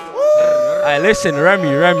 Hey, listen, Remy.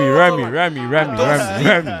 Allow it. Remy,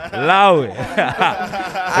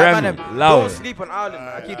 allow don't it. sleep on Ireland.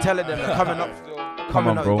 I keep telling them they're coming up still. Come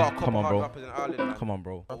on, bro. Got a couple hard rappers in Ireland. Come on,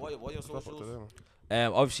 bro. What your socials?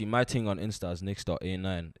 Obviously, my thing on Insta is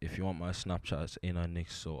Nix.A9. If you want my Snapchat, it's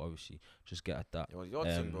A9Nix. So obviously, just get at that. Your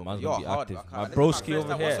thing, bro. Man's You're gonna be hard, active. bro. My broski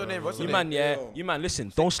over What's your name? here. You man. Listen,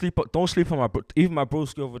 don't sleep on my even my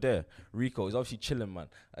broski over there. Rico is obviously chilling, man.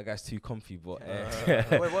 That guy's too comfy, but.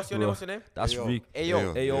 Wait, what's your name? That's Rico.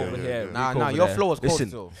 Ayo over here. Nah. Your flow is cold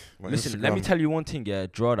still. Listen. Let me tell you one thing. Yeah,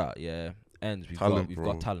 draw that. Yeah, ends. We've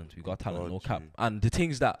got talent. No cap. And the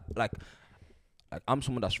things that like I'm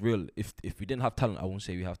someone that's real. If we didn't have talent, I won't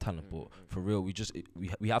say we have talent, but for real, we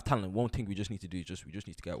have talent. One thing we just need to do is we just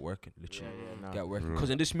need to get working, literally, get working. Because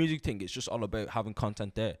in this music thing, it's just all about having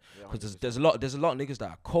content there. Because there's a lot of niggas that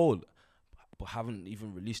are cold, but haven't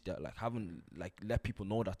even released that, haven't let people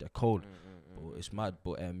know that they're cold. But it's mad.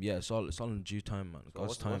 But it's all in due time, man.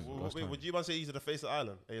 God's time. Would you man say he's the face of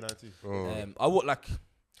Ireland, A92? I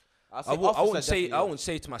wouldn't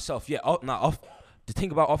say to myself, the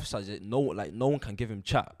thing about Officer is no one can give him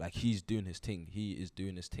chat. Like, he's doing his thing. He is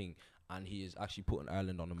doing his thing. And he is actually putting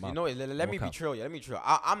Ireland on the map. You know, let me be true.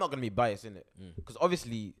 I'm not going to be biased in it. Because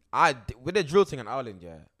obviously, with the drill thing in Ireland,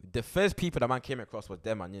 the first people that man came across was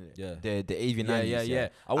them, man, innit? Yeah. The AV90s. Yeah.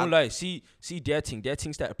 I won't lie. See their thing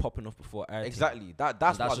started popping up before our exactly. thing.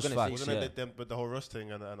 That's what I was going to say. Wasn't it them with the whole Rust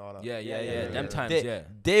thing and all that? Yeah. Them times,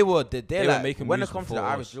 They were like, making when it music comes to the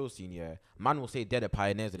before Irish us. drill scene, man will say they're the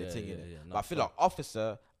pioneers of the thing, no, But I feel like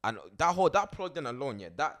Officer and that plugged in alone,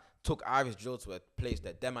 that took Irish drill to a place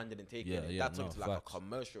that them man didn't take it. That took it to like a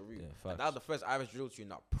commercial route. And that was the first Irish drill tune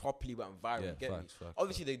that properly went viral. Get me?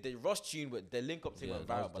 Obviously, the Rust tune with the link up thing went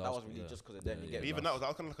viral, but that was really just because of them. Even that was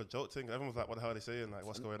kind of like a joke thing. Everyone was like, "What the hell are they saying? Like,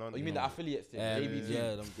 what's going on?" You mean the affiliates thing?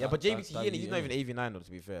 JBT. But JBT, he's not even AV9 though,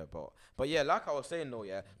 to be fair. But yeah, like I was saying though,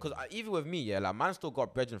 because even with me, like man still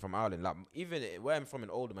got brethren from Ireland. Like even where I'm from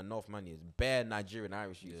in Oldham and North Money is bare Nigerian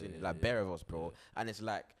Irish youths in it, like bare of us, bro. And it's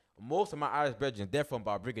like, most of my Irish brethren, they're from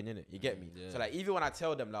Balbriggan, innit? You get me? So like, even when I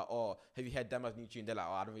tell them like, oh, have you heard Dama's new tune? They're like,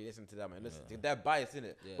 oh, I don't really listen to them. And listen, they're biased,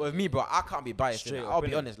 innit? But with me, bro, I can't be biased. I'll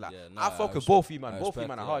be honest, like, I fuck with both of you, man. Both of you,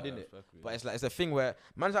 man, are hard, innit? But it's like, it's a thing where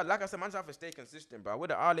man's like I said, man's have to stay consistent, bro.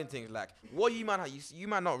 With the Ireland things, like, what you man, you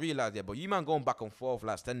might not realize, but you man going back and forth,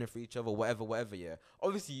 like standing for each other, whatever,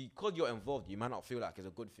 Obviously, because you're involved, you might not feel like it's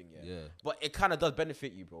a good thing, But it kind of does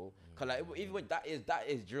benefit you, bro. Cause like, even when that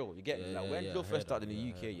is drill, you get me? Like when drill first started in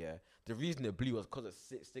the UK, the reason it blew was because of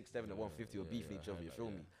 6, 7, and 150 were beefing each other. You feel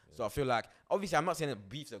me? So I feel like, obviously, I'm not saying that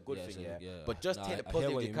beef's a good thing, but just take the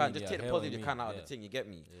positive you can. Just take the positive you can out of the thing. You get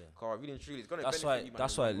me? Cause really and truly, it's gonna benefit you.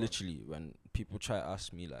 That's why literally when people try to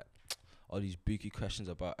ask me like all these booky questions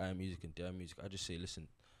about our music and their music, I just say, listen,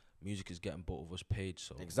 music is getting both of us paid.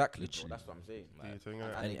 So exactly, bro, that's what I'm saying. Like,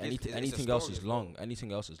 anything else is long.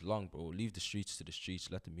 Anything else is long, bro. Leave the streets to the streets.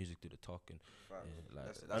 Let the music do the talking.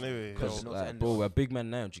 Anyway, because bro, we're big men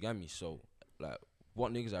now. Do you get me? So like,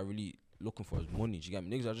 what niggas are really looking for is money. Do you get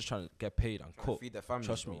me? Niggas are just trying to get paid and cook. feed their families,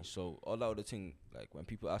 Trust bro. me. So all that other thing, like when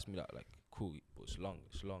people ask me that, like, cool, but it's long.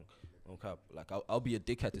 No cap. Like I'll be a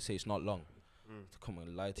dickhead to say it's not long. To come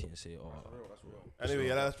and lie to you and say, oh. Anyway,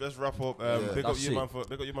 yeah, let's wrap up. Big up That's you, it. man, for You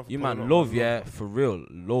pulling man, up, love, man. yeah, for real,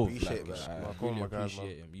 love. Appreciate Like, it, I man. really My guys,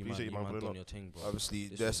 appreciate man. him. You Appreciate you, man, man pulling done up. your thing, bro. Obviously,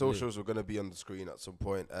 This their was lit. socials are going to be on the screen at some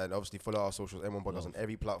point, and obviously follow our socials, M1 Podcast on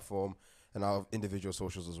every platform, and our individual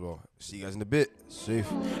socials as well. See you guys in a bit. Safe.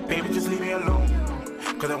 Baby, just leave me alone,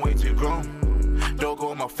 cause I'm way too grown. Don't go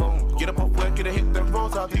on my phone. Get up off work, get a hit the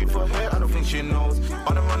roads. I'll do for her, I don't think she knows.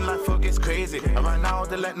 On the run, life gets crazy. And right now,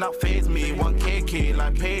 they let not phase me. 1K key,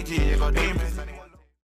 like Paige, got demons.